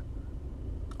sweet.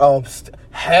 Oh,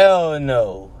 hell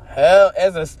no. Hell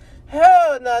no.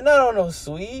 Not on no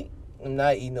sweet. I'm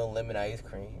not eating no lemon ice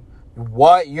cream.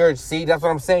 What? That's what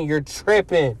I'm saying. You're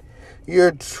tripping,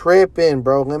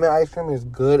 bro. Lemon ice cream is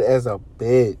good as a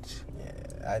bitch.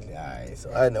 Alright,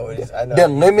 so I know it is. I know the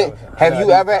lemon.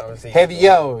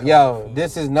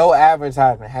 This is no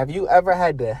advertisement. Have you ever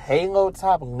had the Halo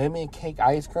Top lemon cake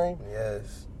ice cream?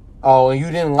 Yes. Oh, and you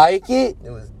didn't like it?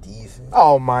 It was decent.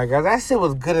 Oh my god, that shit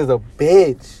was good as a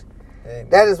bitch. Hey,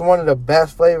 that is one of the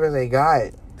best flavors they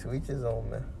got. To each his own,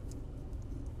 man.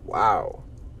 Wow.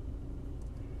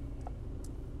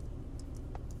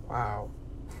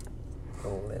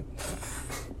 Don't limp.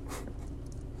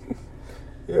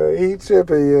 Yeah, he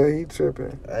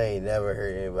tripping. I ain't never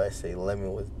heard anybody say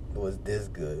lemon was this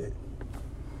good.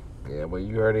 Yeah, but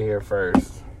you heard it here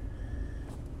first.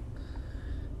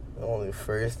 Only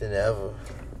first and ever.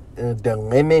 The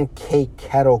lemon cake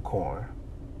kettle corn.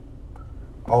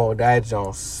 Oh, that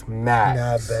joint smacks.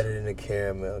 Not better than the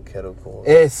caramel kettle corn.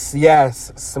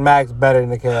 Smacks better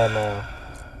than the caramel.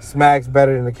 Smacks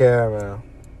better than the caramel.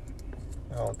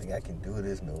 I don't think I can do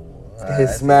this no more. It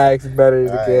smacks better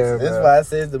than the caramel. So this is why I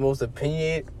say it's the most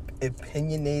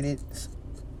opinionated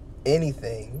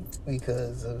anything,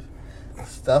 because of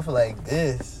stuff like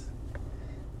this.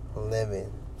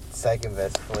 Lemon, second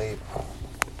best flavor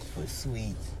for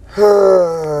sweets. I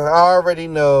already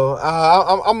know.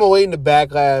 I'm awaiting the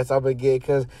backlash I'm gonna get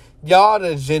because y'all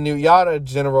the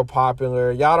general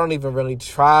popular. Y'all don't even really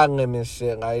try lemon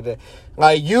shit like that.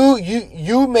 Like you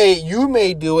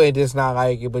may do it and just not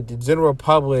like it, but the general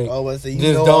public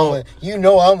don't.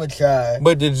 I'm a try.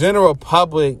 But the general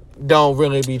public don't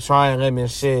really be trying lemon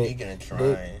shit. Speaking of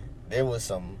trying, there was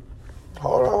some.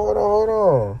 Hold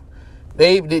on.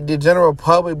 The general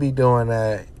public be doing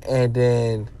that, and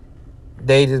then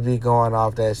they just be going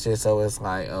off that shit. So it's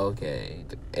like, okay,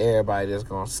 everybody just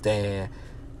gonna stand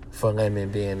for lemon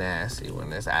being nasty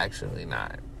when it's actually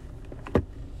not.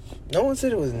 No one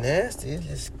said it was nasty. It's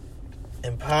just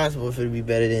impossible for it to be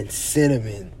better than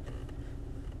cinnamon.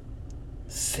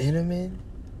 Cinnamon.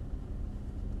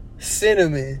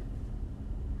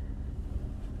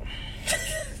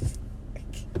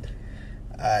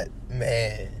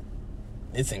 Man,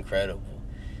 it's incredible.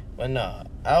 But nah,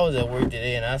 I was at work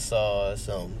today and I saw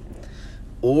some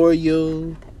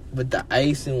Oreo, but the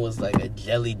icing was like a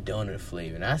jelly donut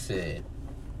flavor. And I said,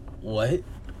 what?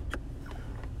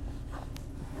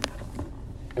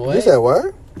 What? You said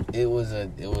what? It was a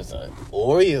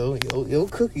Oreo,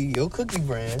 your cookie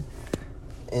brand.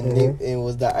 And it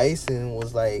was the icing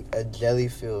was like a jelly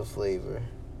filled flavor.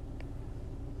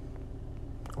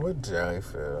 What jelly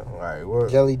filled? Like what?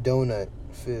 Jelly donut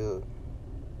filled.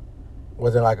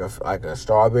 Was it like a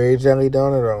strawberry jelly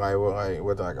donut, or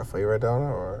was it like a flavored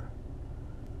donut, or?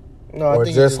 No, I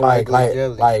think just it's like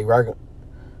jelly.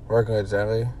 regular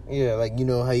jelly. Yeah, like you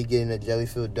know how you get in a jelly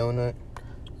filled donut.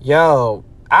 Yo,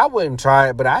 I wouldn't try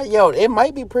it, but it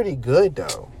might be pretty good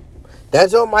though. That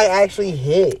joint might actually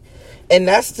hit. And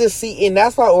that's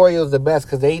why Oreo's the best,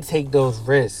 because they take those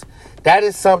risks. That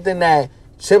is something that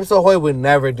Chips Ahoy would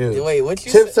never do. Wait, what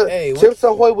you say? Chips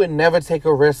Ahoy would never take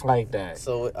a risk like that.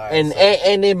 So, right,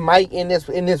 and it might, and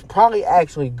it's probably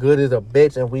actually good as a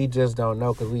bitch, and we just don't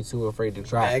know because we too afraid to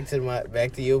try.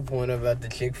 Back to your point about the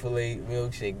Chick-fil-A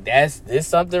milkshake. This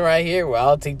something right here where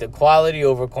I'll take the quality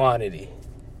over quantity.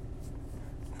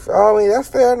 I mean, that's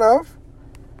fair enough.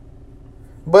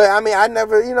 But, I mean, I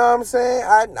never, you know what I'm saying?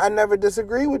 I never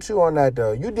disagree with you on that,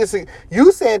 though. You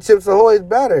saying Chips Ahoy is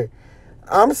better.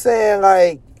 I'm saying,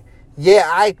 like, yeah,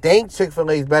 I think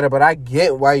Chick-fil-A is better, but I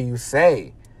get why you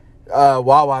say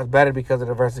Wawa's better because of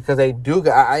the versatility. Because they do,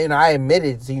 I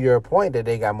admitted to your point that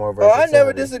they got more versatility. Oh, I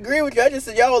never disagree with you. I just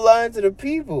said y'all were lying to the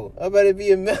people. I better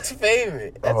be a Milk's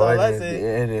favorite. That's all I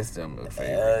said. It is still Milk's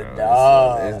favorite.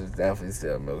 It's definitely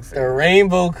still Milk's favorite. The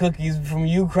rainbow cookies from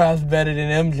U-Crop's better than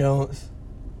them Jones.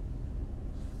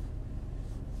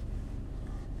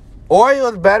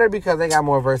 Oreo's better because they got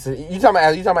more versatility. You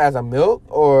talking about as a milk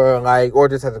or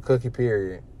just as a cookie?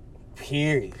 Period.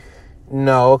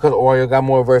 No, because Oreo got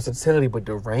more versatility, but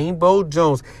the Rainbow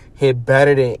Jones hit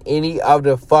better than any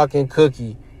other fucking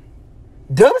cookie.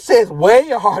 Them shit's way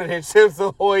harder than Chips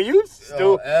Ahoy. You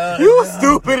stupid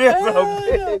as a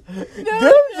bitch.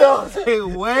 Them Jones hit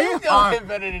way harder. Hit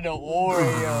better than the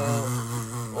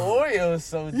Oreo. Oreo's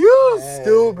so. You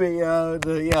stupid, yo.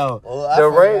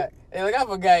 Hey, look, I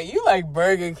forgot. You like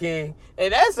Burger King.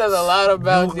 And that says a lot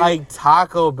about you. Like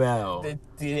Taco Bell.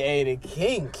 The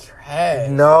King trash.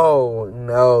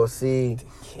 No. See,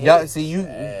 you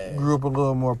grew up a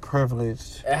little more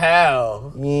privileged.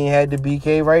 How? You ain't had the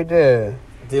BK right there.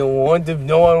 No one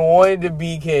wanted the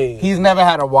BK. He's never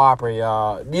had a Whopper,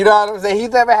 y'all. You know what I'm saying? He's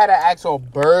never had an actual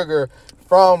burger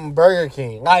from Burger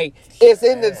King. Like, it's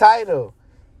in the title.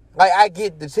 Like, I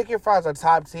get the chicken fries are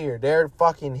top tier. They're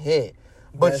fucking hit.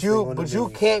 But you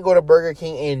can't go to Burger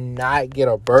King and not get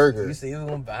a burger. You said you was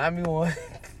gonna buy me one.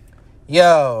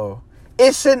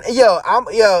 It shouldn't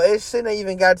have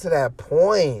even got to that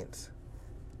point.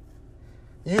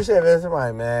 You should have been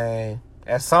somebody, man.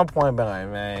 At some point, be like,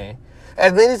 man.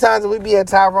 As many times as we be at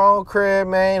Tyrone crib,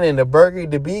 man, and the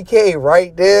BK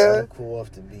right there. I'm cool off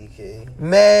the BK.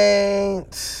 Man.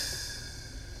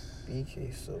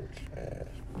 BK so trash.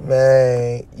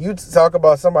 Man, you talk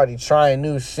about somebody trying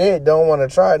new shit, don't want to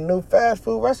try a new fast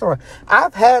food restaurant.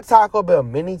 I've had Taco Bell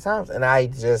many times, and I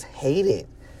just hate it.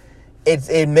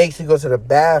 It makes you go to the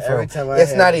bathroom.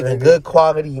 It's not even good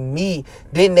quality meat.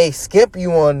 Then they skip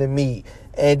you on the meat.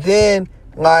 And then,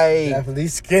 like... Definitely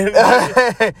skip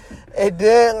and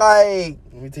then, like...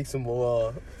 Let me take some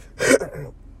more.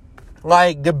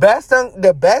 Like, the best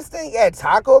thing at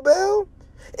Taco Bell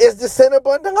is the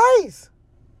Cinnabon Delights.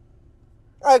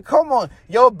 Like, come on.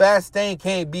 Your best thing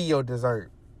can't be your dessert.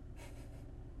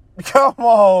 Come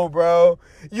on, bro.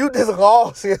 You just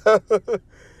lost, yo.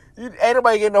 Ain't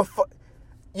nobody getting no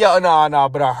no.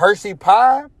 But a Hershey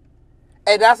pie?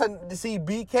 And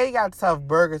BK got tough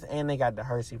burgers and they got the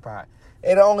Hershey pie.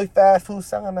 They're the only fast food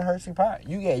selling the Hershey pie.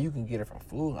 You can get it from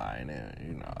Food Line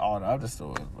and, all the other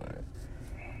stores, but,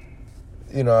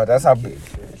 that's how big.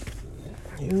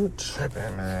 You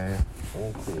tripping, man.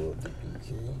 I'm cool with the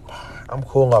BK. I'm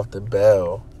cool off the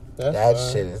Bell. That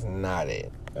fine. Shit is not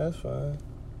it. That's fine.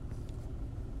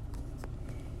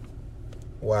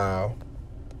 Wow.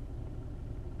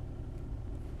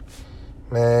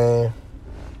 Man.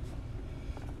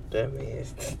 That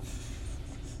means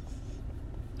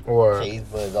Or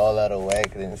taste buds all out of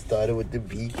whack and then started with the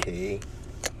BK.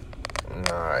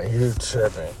 Nah, you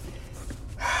tripping.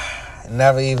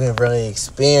 Never even really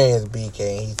experienced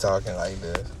BK and he talking like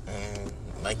this. And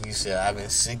like you said, I've been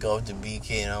sick of the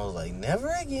BK and I was like,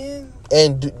 never again.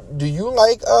 And do you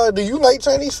like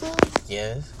Chinese food?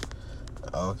 Yes.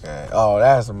 Okay. Oh,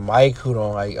 that's Mike who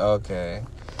don't like. Okay.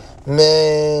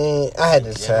 Man, I had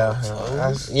to tell him.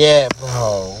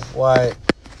 Bro. What?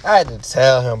 I had to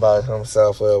tell him about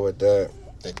himself with that.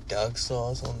 The duck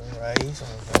sauce on the rice.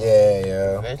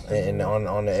 Yeah. And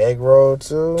on the egg roll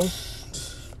too.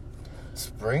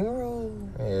 Spring roll.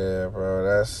 Yeah, bro.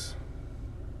 That's.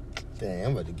 Dang,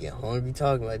 I'm about to get hungry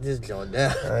talking like this, John.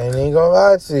 Down. I ain't even gonna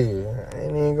lie to you.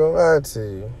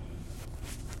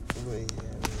 But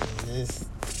yeah,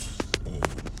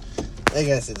 like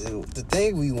I said, the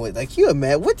thing we want, like, you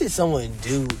imagine, what did someone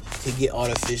do to get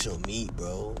artificial meat,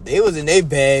 bro? They was in their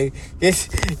bag, this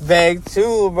bag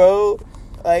too, bro.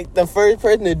 Like, the first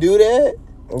person to do that?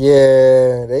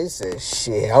 Yeah, they said,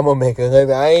 shit, I'm gonna make a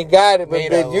living. I ain't got it, but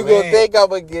bitch, you gonna think I'm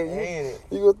gonna get it.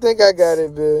 You gonna think I got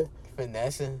it, bitch.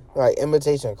 finessing. Like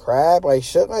imitation crab, like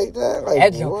shit like that.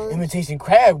 Like imitation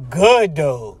crab, good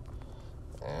though.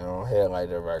 I don't hit like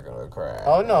the regular crab.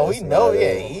 Oh no, we know,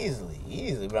 easily.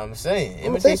 But I'm saying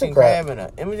imitation crab and a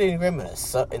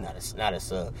sub, not a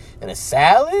sub, and a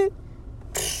salad.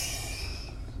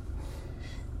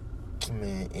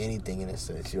 Man, anything in a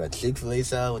salad. You got Chick-fil-A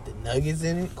salad with the nuggets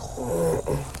in it.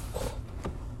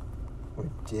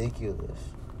 Ridiculous.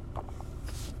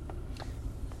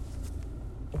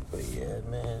 But yeah,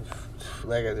 man,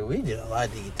 like I said, we did a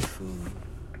lot to get the food.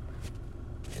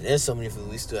 And there's so many food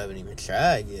we still haven't even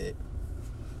tried yet.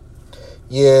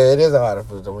 Yeah, it is a lot of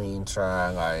food that we ain't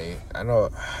trying. Like, I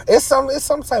know it's some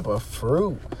type of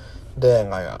fruit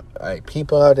that like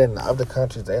people out in other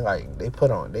countries they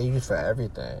use for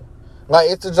everything. Like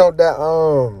it's a joke that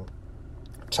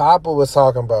Chopper was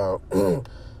talking about. It's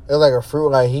like a fruit,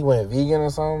 like he went vegan or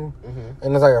something,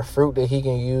 and it's like a fruit that he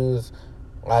can use,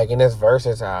 like, and it's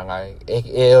versatile. Like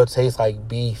it'll taste like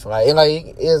beef. Like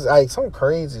it's like some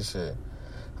crazy shit.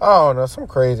 I don't know, some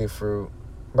crazy fruit,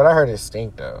 but I heard it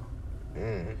stink though.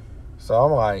 So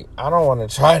I'm like, I don't want to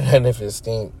try that if it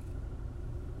stink.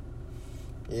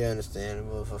 Yeah,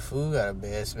 understandable. If a food got a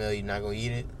bad smell, you're not gonna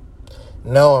eat it.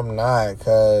 No, I'm not,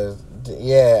 cause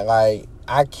like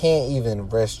I can't even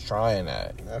risk trying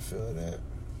that. I feel that.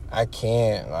 I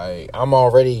can't. Like, I'm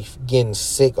already getting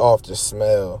sick off the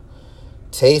smell.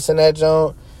 Tasting that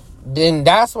junk, then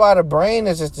that's why the brain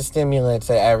is just a stimulant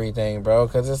to everything, bro.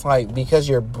 Because it's like, because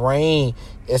your brain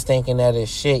is thinking that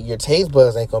it's shit, your taste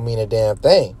buds ain't gonna mean a damn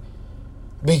thing.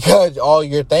 Because all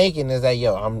you're thinking is that,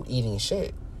 yo, I'm eating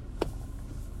shit.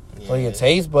 Yeah. So your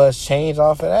taste buds change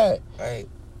off of that. Right.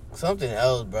 Something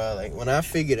else, bro. Like, when I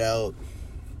figured out,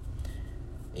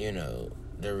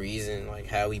 the reason, like,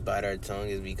 how we bite our tongue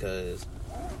is because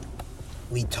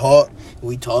we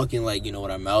talking, like, with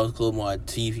our mouths closed, our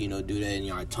teeth, do that,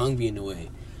 and our tongue be in the way.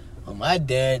 My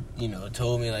dad,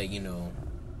 told me, like, you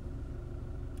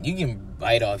can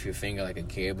bite off your finger like a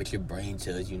carrot, but your brain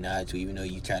tells you not to, even though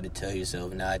you try to tell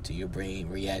yourself not to. Your brain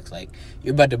reacts like,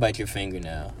 you're about to bite your finger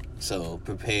now, so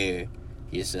prepare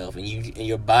yourself. And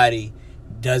your body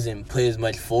doesn't put as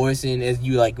much force in as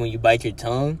you, like, when you bite your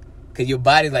tongue, because your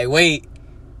body's like, wait,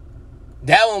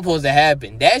 that wasn't supposed to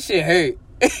happen. That shit hurt.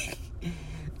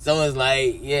 So it's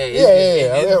like,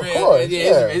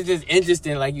 it's just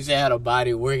interesting, like you said, how the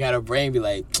body work, how the brain be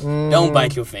like, don't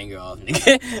bite your finger off,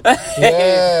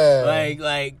 nigga.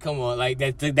 like, come on, like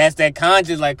that's that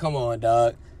conscious, like, come on,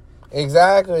 dog.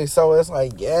 Exactly. So it's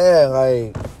like,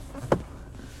 so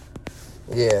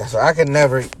I could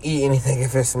never eat anything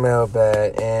if it smelled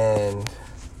bad. And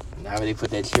now they put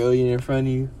that trillion in front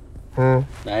of you. Now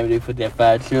they put that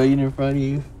 5 trillion in front of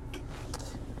you.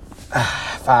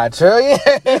 5 trillion?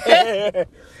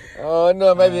 Oh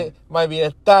no, maybe might be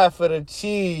a thought for the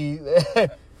cheese.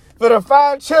 For the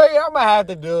 5 trillion, I'm gonna have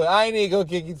to do it. I ain't even gonna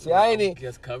kick it to you. I ain't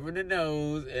just cover the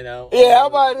nose and I ain't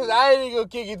even gonna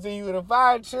kick it to you with a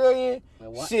 5 trillion.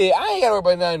 Shit, I ain't gotta worry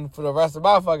about nothing for the rest of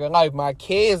my fucking life. My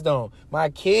kids don't. My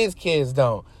kids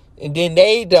don't. And then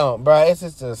they don't, bro. It's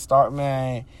just a start,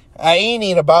 man. I ain't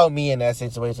even about me in that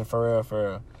situation, for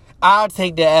real. I'll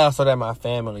take the L so that my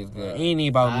family's good. It ain't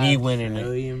about me winning it.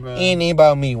 It ain't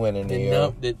about me winning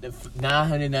it. The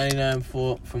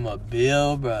 $999 from a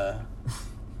bill, bro.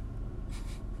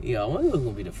 Yo, I wonder who's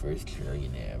gonna be the first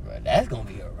trillionaire, bro. That's gonna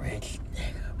be a rich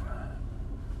nigga, bro.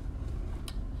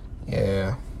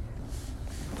 Yeah.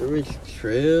 The rich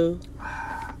trill?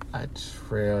 A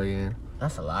trillion.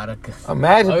 That's a lot of...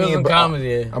 Imagine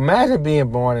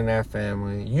being born in that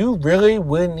family. You really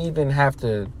wouldn't even have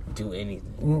to do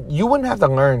anything. You wouldn't have to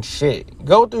learn shit.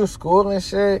 Go through school and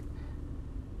shit.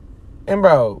 And,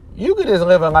 bro, you could just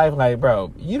live a life like,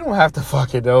 bro, you don't have to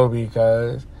fuck it, though,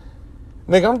 because...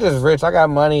 Nigga, I'm just rich. I got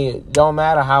money. It don't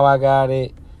matter how I got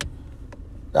it.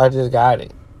 I just got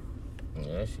it. Yeah,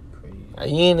 that shit crazy.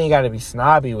 You ain't even got to be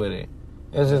snobby with it.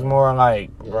 It's just more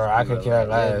like, bro, I could care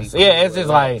less. Yeah, it's just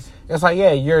like,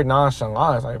 yeah, you're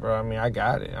nonchalant. It's like, bro, I mean, I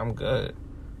got it. I'm good.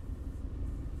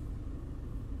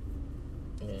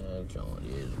 Yeah, that joint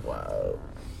is wild.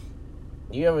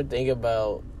 You ever think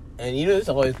about, and there's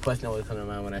always a question always comes to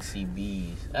mind when I see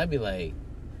bees. I'd be like,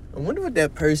 I wonder what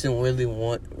that person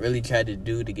really tried to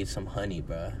do to get some honey,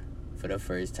 bro, for the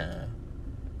first time.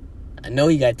 I know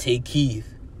he got to take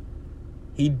Keith.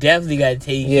 He definitely got to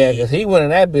take Keith. Yeah, because he went in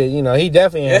that bit, he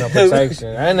definitely had no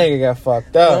protection. That nigga got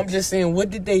fucked up. I'm just saying, what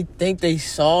did they think they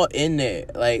saw in there?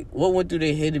 Like, what went through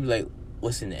their head to be like,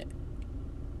 what's in that?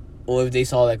 Or if they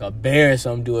saw, like, a bear or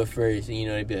something do it first, and,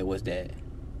 they'd be like, what's that?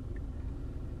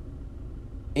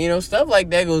 Stuff like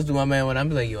that goes through my mind when I'm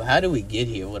like, yo, how did we get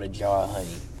here with a jar of honey?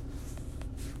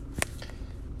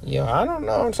 Yo, I don't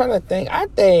know. I'm trying to think. I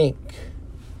think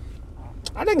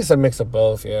it's a mix of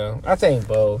both, yo. I think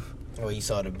both. Oh, you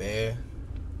saw the bear?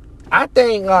 I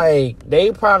think, like,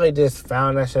 they probably just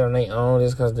found that shit on their own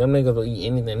just because them niggas will eat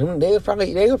anything. They was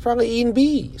probably eating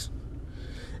bees.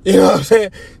 You know what I'm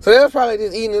saying? So they was probably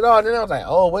just eating it all. And then I was like,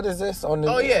 oh, what is this on the...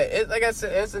 Oh, yeah. It's, like I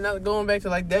said, it's another... Going back to,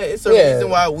 like, that. It's a reason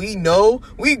why we know...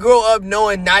 We grow up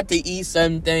knowing not to eat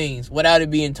some things without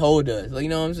it being told us. Like, you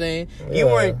know what I'm saying? Yeah. You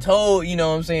weren't told, you know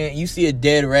what I'm saying? You see a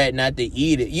dead rat not to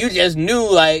eat it. You just knew,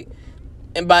 like...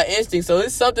 And by instinct, so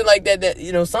it's something like that,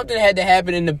 you know, something had to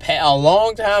happen in the past a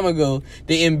long time ago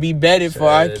that it be better for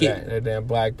our kids. That damn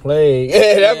Black Plague.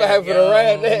 Yeah, that might happen for the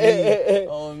rat.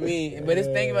 On me. But it's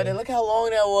thinking about that. Look how long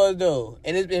that was, though.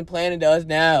 And it's been planted to us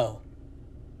now.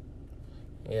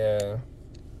 Yeah.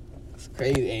 It's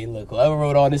crazy. Hey, look, whoever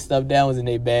wrote all this stuff down was in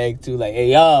their bag, too. Like,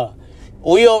 hey, y'all,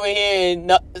 we over here in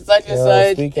such and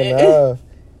such. Speaking of,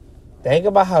 think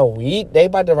about how they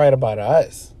about to write about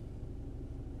us.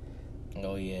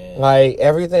 Oh, yeah. Like,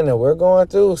 everything that we're going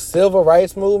through, civil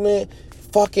rights movement,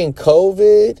 fucking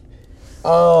COVID.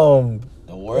 The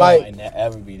world might not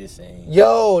ever be the same.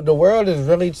 Yo, the world is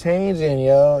really changing,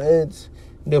 yo. It's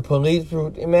the police,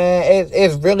 man,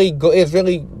 it's really good. It's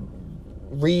really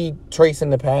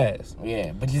retracing the past.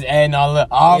 Yeah, but just adding a little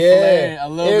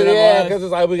bit of us. Yeah, because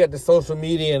it's like we got the social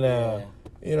media now.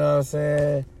 Yeah. You know what I'm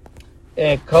saying?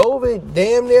 And COVID,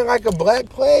 damn near like a Black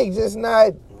Plague, just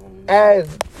not as...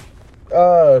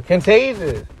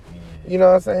 contagious. You know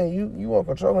what I'm saying? You want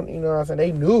control, you know what I'm saying?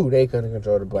 They knew they couldn't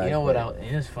control the Black. You know what?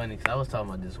 It's funny because I was talking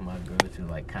about this with my girl too,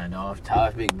 like kind of off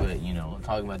topic, but you know,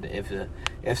 talking about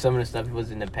if some of the stuff was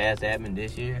in the past that happened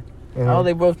this year. I was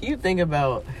like, bro, can you think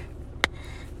about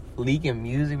leaking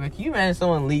music? Bro? Can you imagine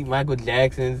someone leak Michael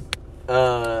Jackson's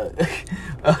a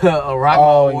Rock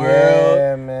My World?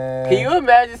 Yeah, man. Can you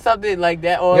imagine something like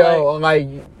that? Or like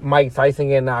Mike Tyson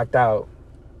getting knocked out.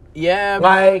 Yeah,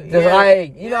 like just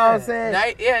like you know what I'm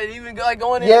saying? Even like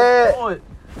going in the court.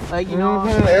 Like you know,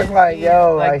 it's like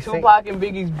yo, like Tupac and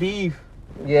Biggie's beef.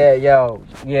 Yeah,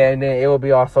 and then it would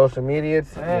be all social media.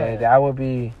 Yeah, that would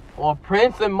be. Or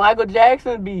Prince and Michael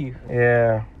Jackson beef.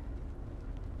 Yeah.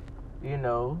 You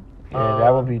know. Yeah, that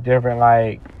would be different.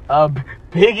 Like,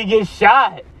 Biggie gets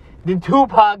shot, then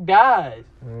Tupac dies.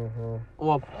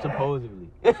 Well, supposedly.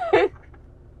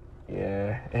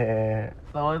 Yeah.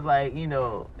 So it's like, you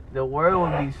know, the world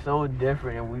would be so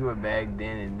different if we were back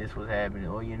then and this was happening,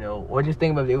 or you know, or just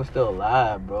think about if they were still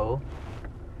alive, bro.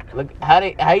 Look how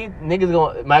you niggas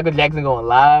going, Michael Jackson going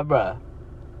live, bro.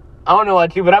 I don't know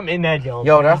about you, but I'm in that joint.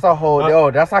 Yo, that's a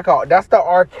whole that's the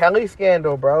R. Kelly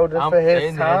scandal, bro. Just for his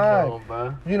time, that joint,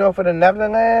 bro. You know, for the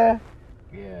Neverland.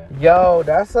 Yeah. Yo,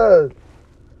 for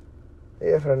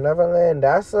the Neverland.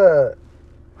 That's a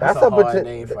hard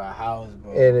name for a house,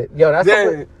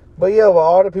 bro. But with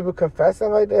all the people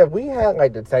confessing like that, if we had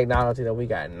like the technology that we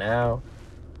got now,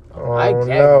 might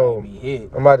be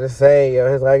hit. I'm about to say,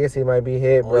 his legacy might be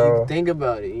hit, bro. You can think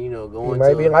about it, you know, he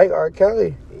might be like R.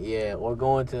 Kelly. Yeah, or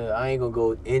going to, I ain't gonna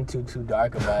go into too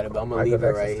dark about it, but I'm gonna leave it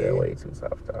right here. Way too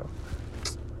soft, though.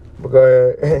 But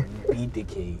go ahead. Beat the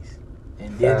case.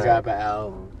 And then drop an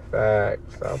album.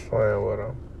 Facts. Stop playing with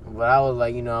him. But I was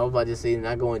like, you know, I was about to say,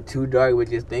 not going too dark, but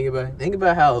just think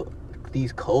about how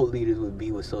these cult leaders would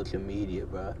be with social media,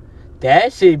 bro.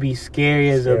 That should be scary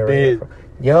as a bitch.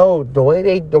 Yo, the way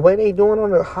they doing on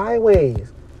the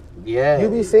highways. Yeah. You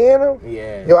be seeing them?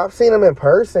 Yeah. Yo, I've seen them in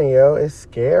person, yo. It's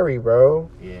scary, bro.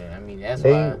 Yeah, I mean, that's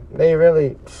why. They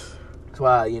really. That's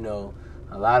why, you know,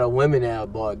 a lot of women now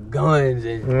bought guns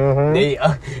and they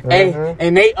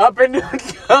and they upping them.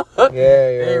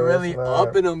 They really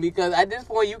upping them because at this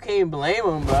point you can't blame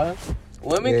them, bro.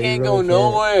 Women can't go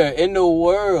nowhere in the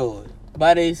world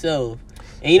by themselves.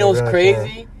 And you know what's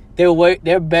crazy?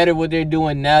 They're better what they're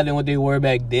doing now than what they were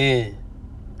back then.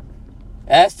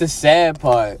 That's the sad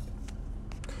part.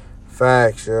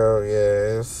 Facts, yo.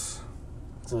 Yes.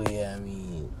 So yeah, I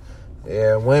mean.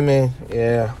 Yeah, women.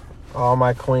 Yeah. All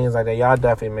my queens like that, y'all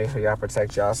definitely make sure y'all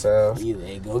protect yourselves.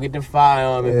 Either go get the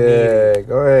firearm if needed.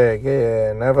 Go ahead,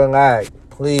 yeah, never lack,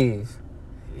 please.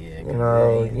 Yeah, you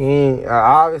know,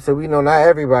 obviously we know not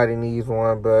everybody needs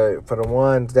one, but for the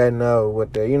ones that know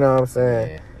what you know what I'm saying.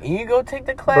 Yeah. And you go take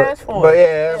the class for it. But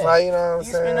yeah, it's like, you know what I'm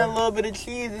saying. You spend a little bit of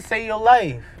cheese to save your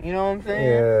life. You know what I'm saying?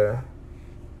 Yeah.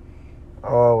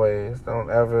 Always, don't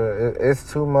ever.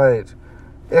 It's too much.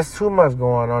 It's too much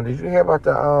going on. Did you hear about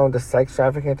the sex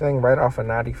trafficking thing right off of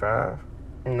 95?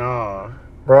 No.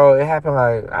 Bro, it happened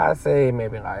like, I'd say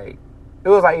maybe like, it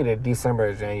was like either December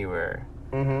or January.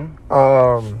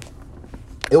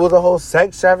 It was a whole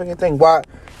sex trafficking thing. Why,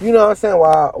 you know what I'm saying?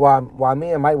 While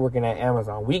me and Mike working at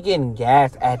Amazon, we getting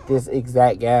gas at this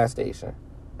exact gas station.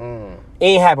 It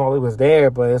ain't happened while we was there,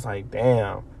 but it's like,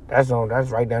 damn, that's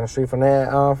right down the street from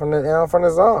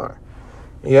the Zon.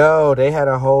 Yo, they had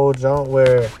a whole joint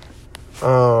where,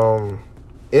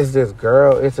 it's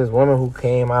this woman who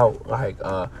came out like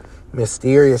a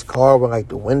mysterious car with like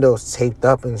the windows taped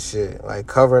up and shit, like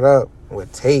covered up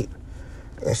with tape,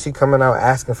 and she coming out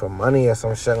asking for money or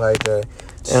some shit like that,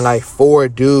 and like 4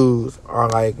 dudes are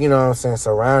like, you know what I'm saying,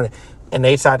 surrounded, and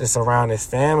they tried to surround his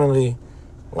family,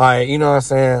 like, you know what I'm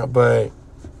saying, but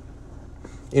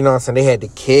you know what I'm saying, they had the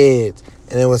kids,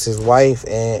 and it was his wife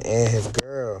and his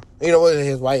girl. You know,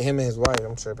 it was him and his wife,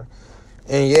 I'm tripping.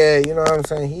 And yeah, you know what I'm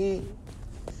saying, he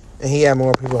had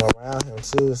more people around him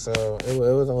too, so it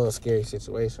was a little scary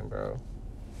situation, bro.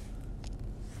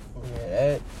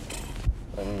 Yeah,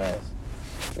 that's a mess.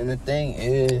 And the thing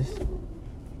is,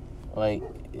 like,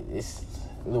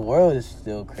 the world is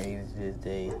still crazy to this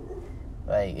day.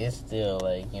 Like, it's still,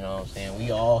 like, you know what I'm saying,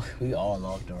 we all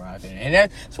off the rocket. And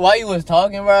that's why you was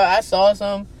talking, bro. I saw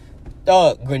some,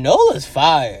 dog, granola's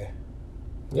fire.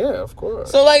 Yeah, of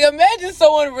course. So, like, imagine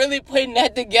someone really putting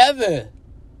that together.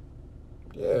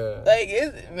 Yeah. Like,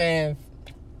 it's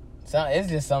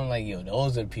just something like, yo,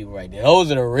 those are the people right there. Those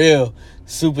are the real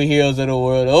superheroes of the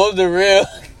world. Those are real.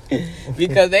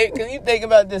 Because you think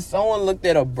about this, someone looked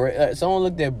at bread,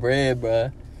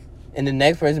 bruh, and the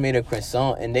next person made a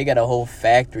croissant, and they got a whole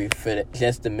factory for that,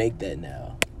 just to make that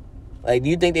now. Like, do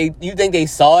you think they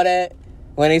saw that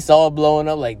when they saw it blowing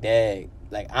up? Like, dang,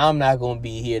 like, I'm not gonna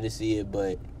be here to see it,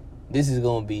 but this is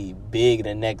gonna be big in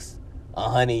the next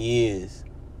 100 years.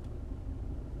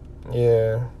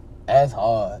 Yeah. That's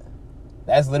hard.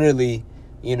 That's literally,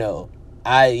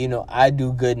 I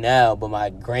do good now, but my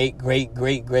great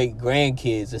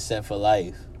grandkids are set for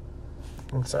life.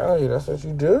 I'm telling you, that's what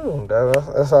you do. That's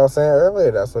what I was saying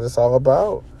earlier. That's what it's all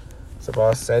about. It's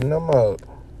about setting them up.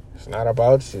 It's not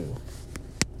about you.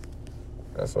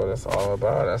 That's what it's all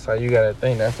about. That's how you gotta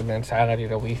think. That's the mentality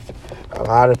that a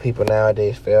lot of people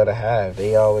nowadays fail to have.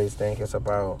 They always think it's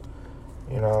about,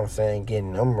 you know what I'm saying,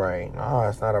 getting them right. No,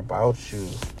 it's not about you.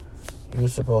 You're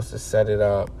supposed to set it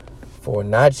up for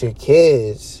not your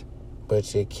kids,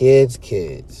 but your kids'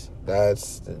 kids.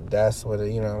 That's what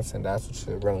it, you know what I'm saying. That's what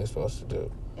you're really supposed to do.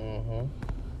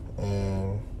 Mm-hmm.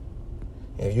 And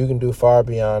if you can do far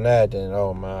beyond that, then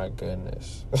oh my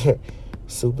goodness,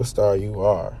 superstar you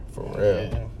are for real.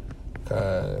 Yeah.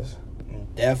 Cause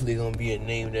definitely gonna be a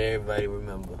name that everybody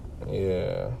remember.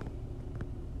 Yeah,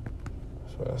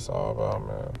 that's what it's all about,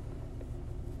 man.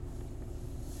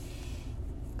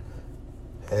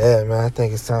 Yeah, man, I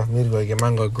think it's time for me to go get my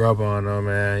little grub on, though,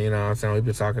 man. You know what I'm saying? We've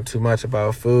been talking too much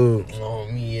about food. Oh,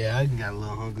 yeah, I got a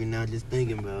little hungry now just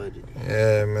thinking about it.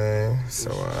 Yeah, man. So,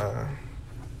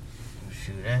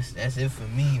 shoot, that's it for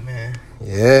me, man.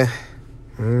 Yeah.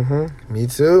 Mm-hmm. Me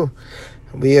too.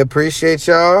 We appreciate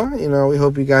y'all. You know, we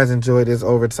hope you guys enjoyed this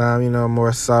overtime, you know,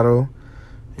 more subtle,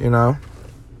 you know.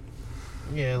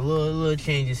 Yeah, a little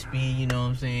change of speed, you know what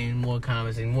I'm saying? More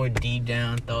conversation, more deep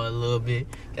down thought a little bit.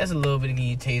 That's a little bit to give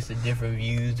you a taste of different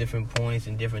views, different points,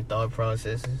 and different thought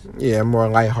processes. Yeah, more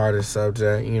lighthearted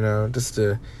subject, you know, just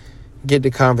to get the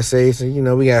conversation. You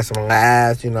know, we got some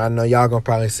laughs. You know, I know y'all gonna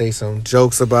probably say some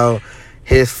jokes about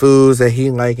his foods that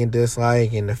he like and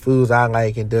dislike, and the foods I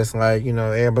like and dislike. You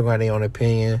know, everybody got their own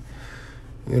opinion.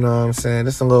 You know what I'm saying?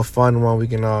 It's a little fun one we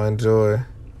can all enjoy.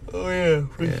 Oh, yeah,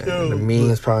 for sure. The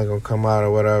memes probably gonna come out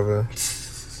or whatever.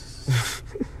 Yeah,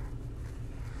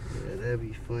 that'd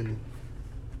be funny.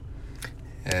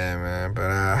 Yeah, man,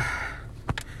 but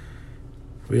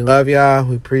we love y'all.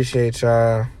 We appreciate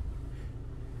y'all.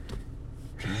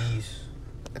 Peace.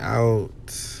 Out.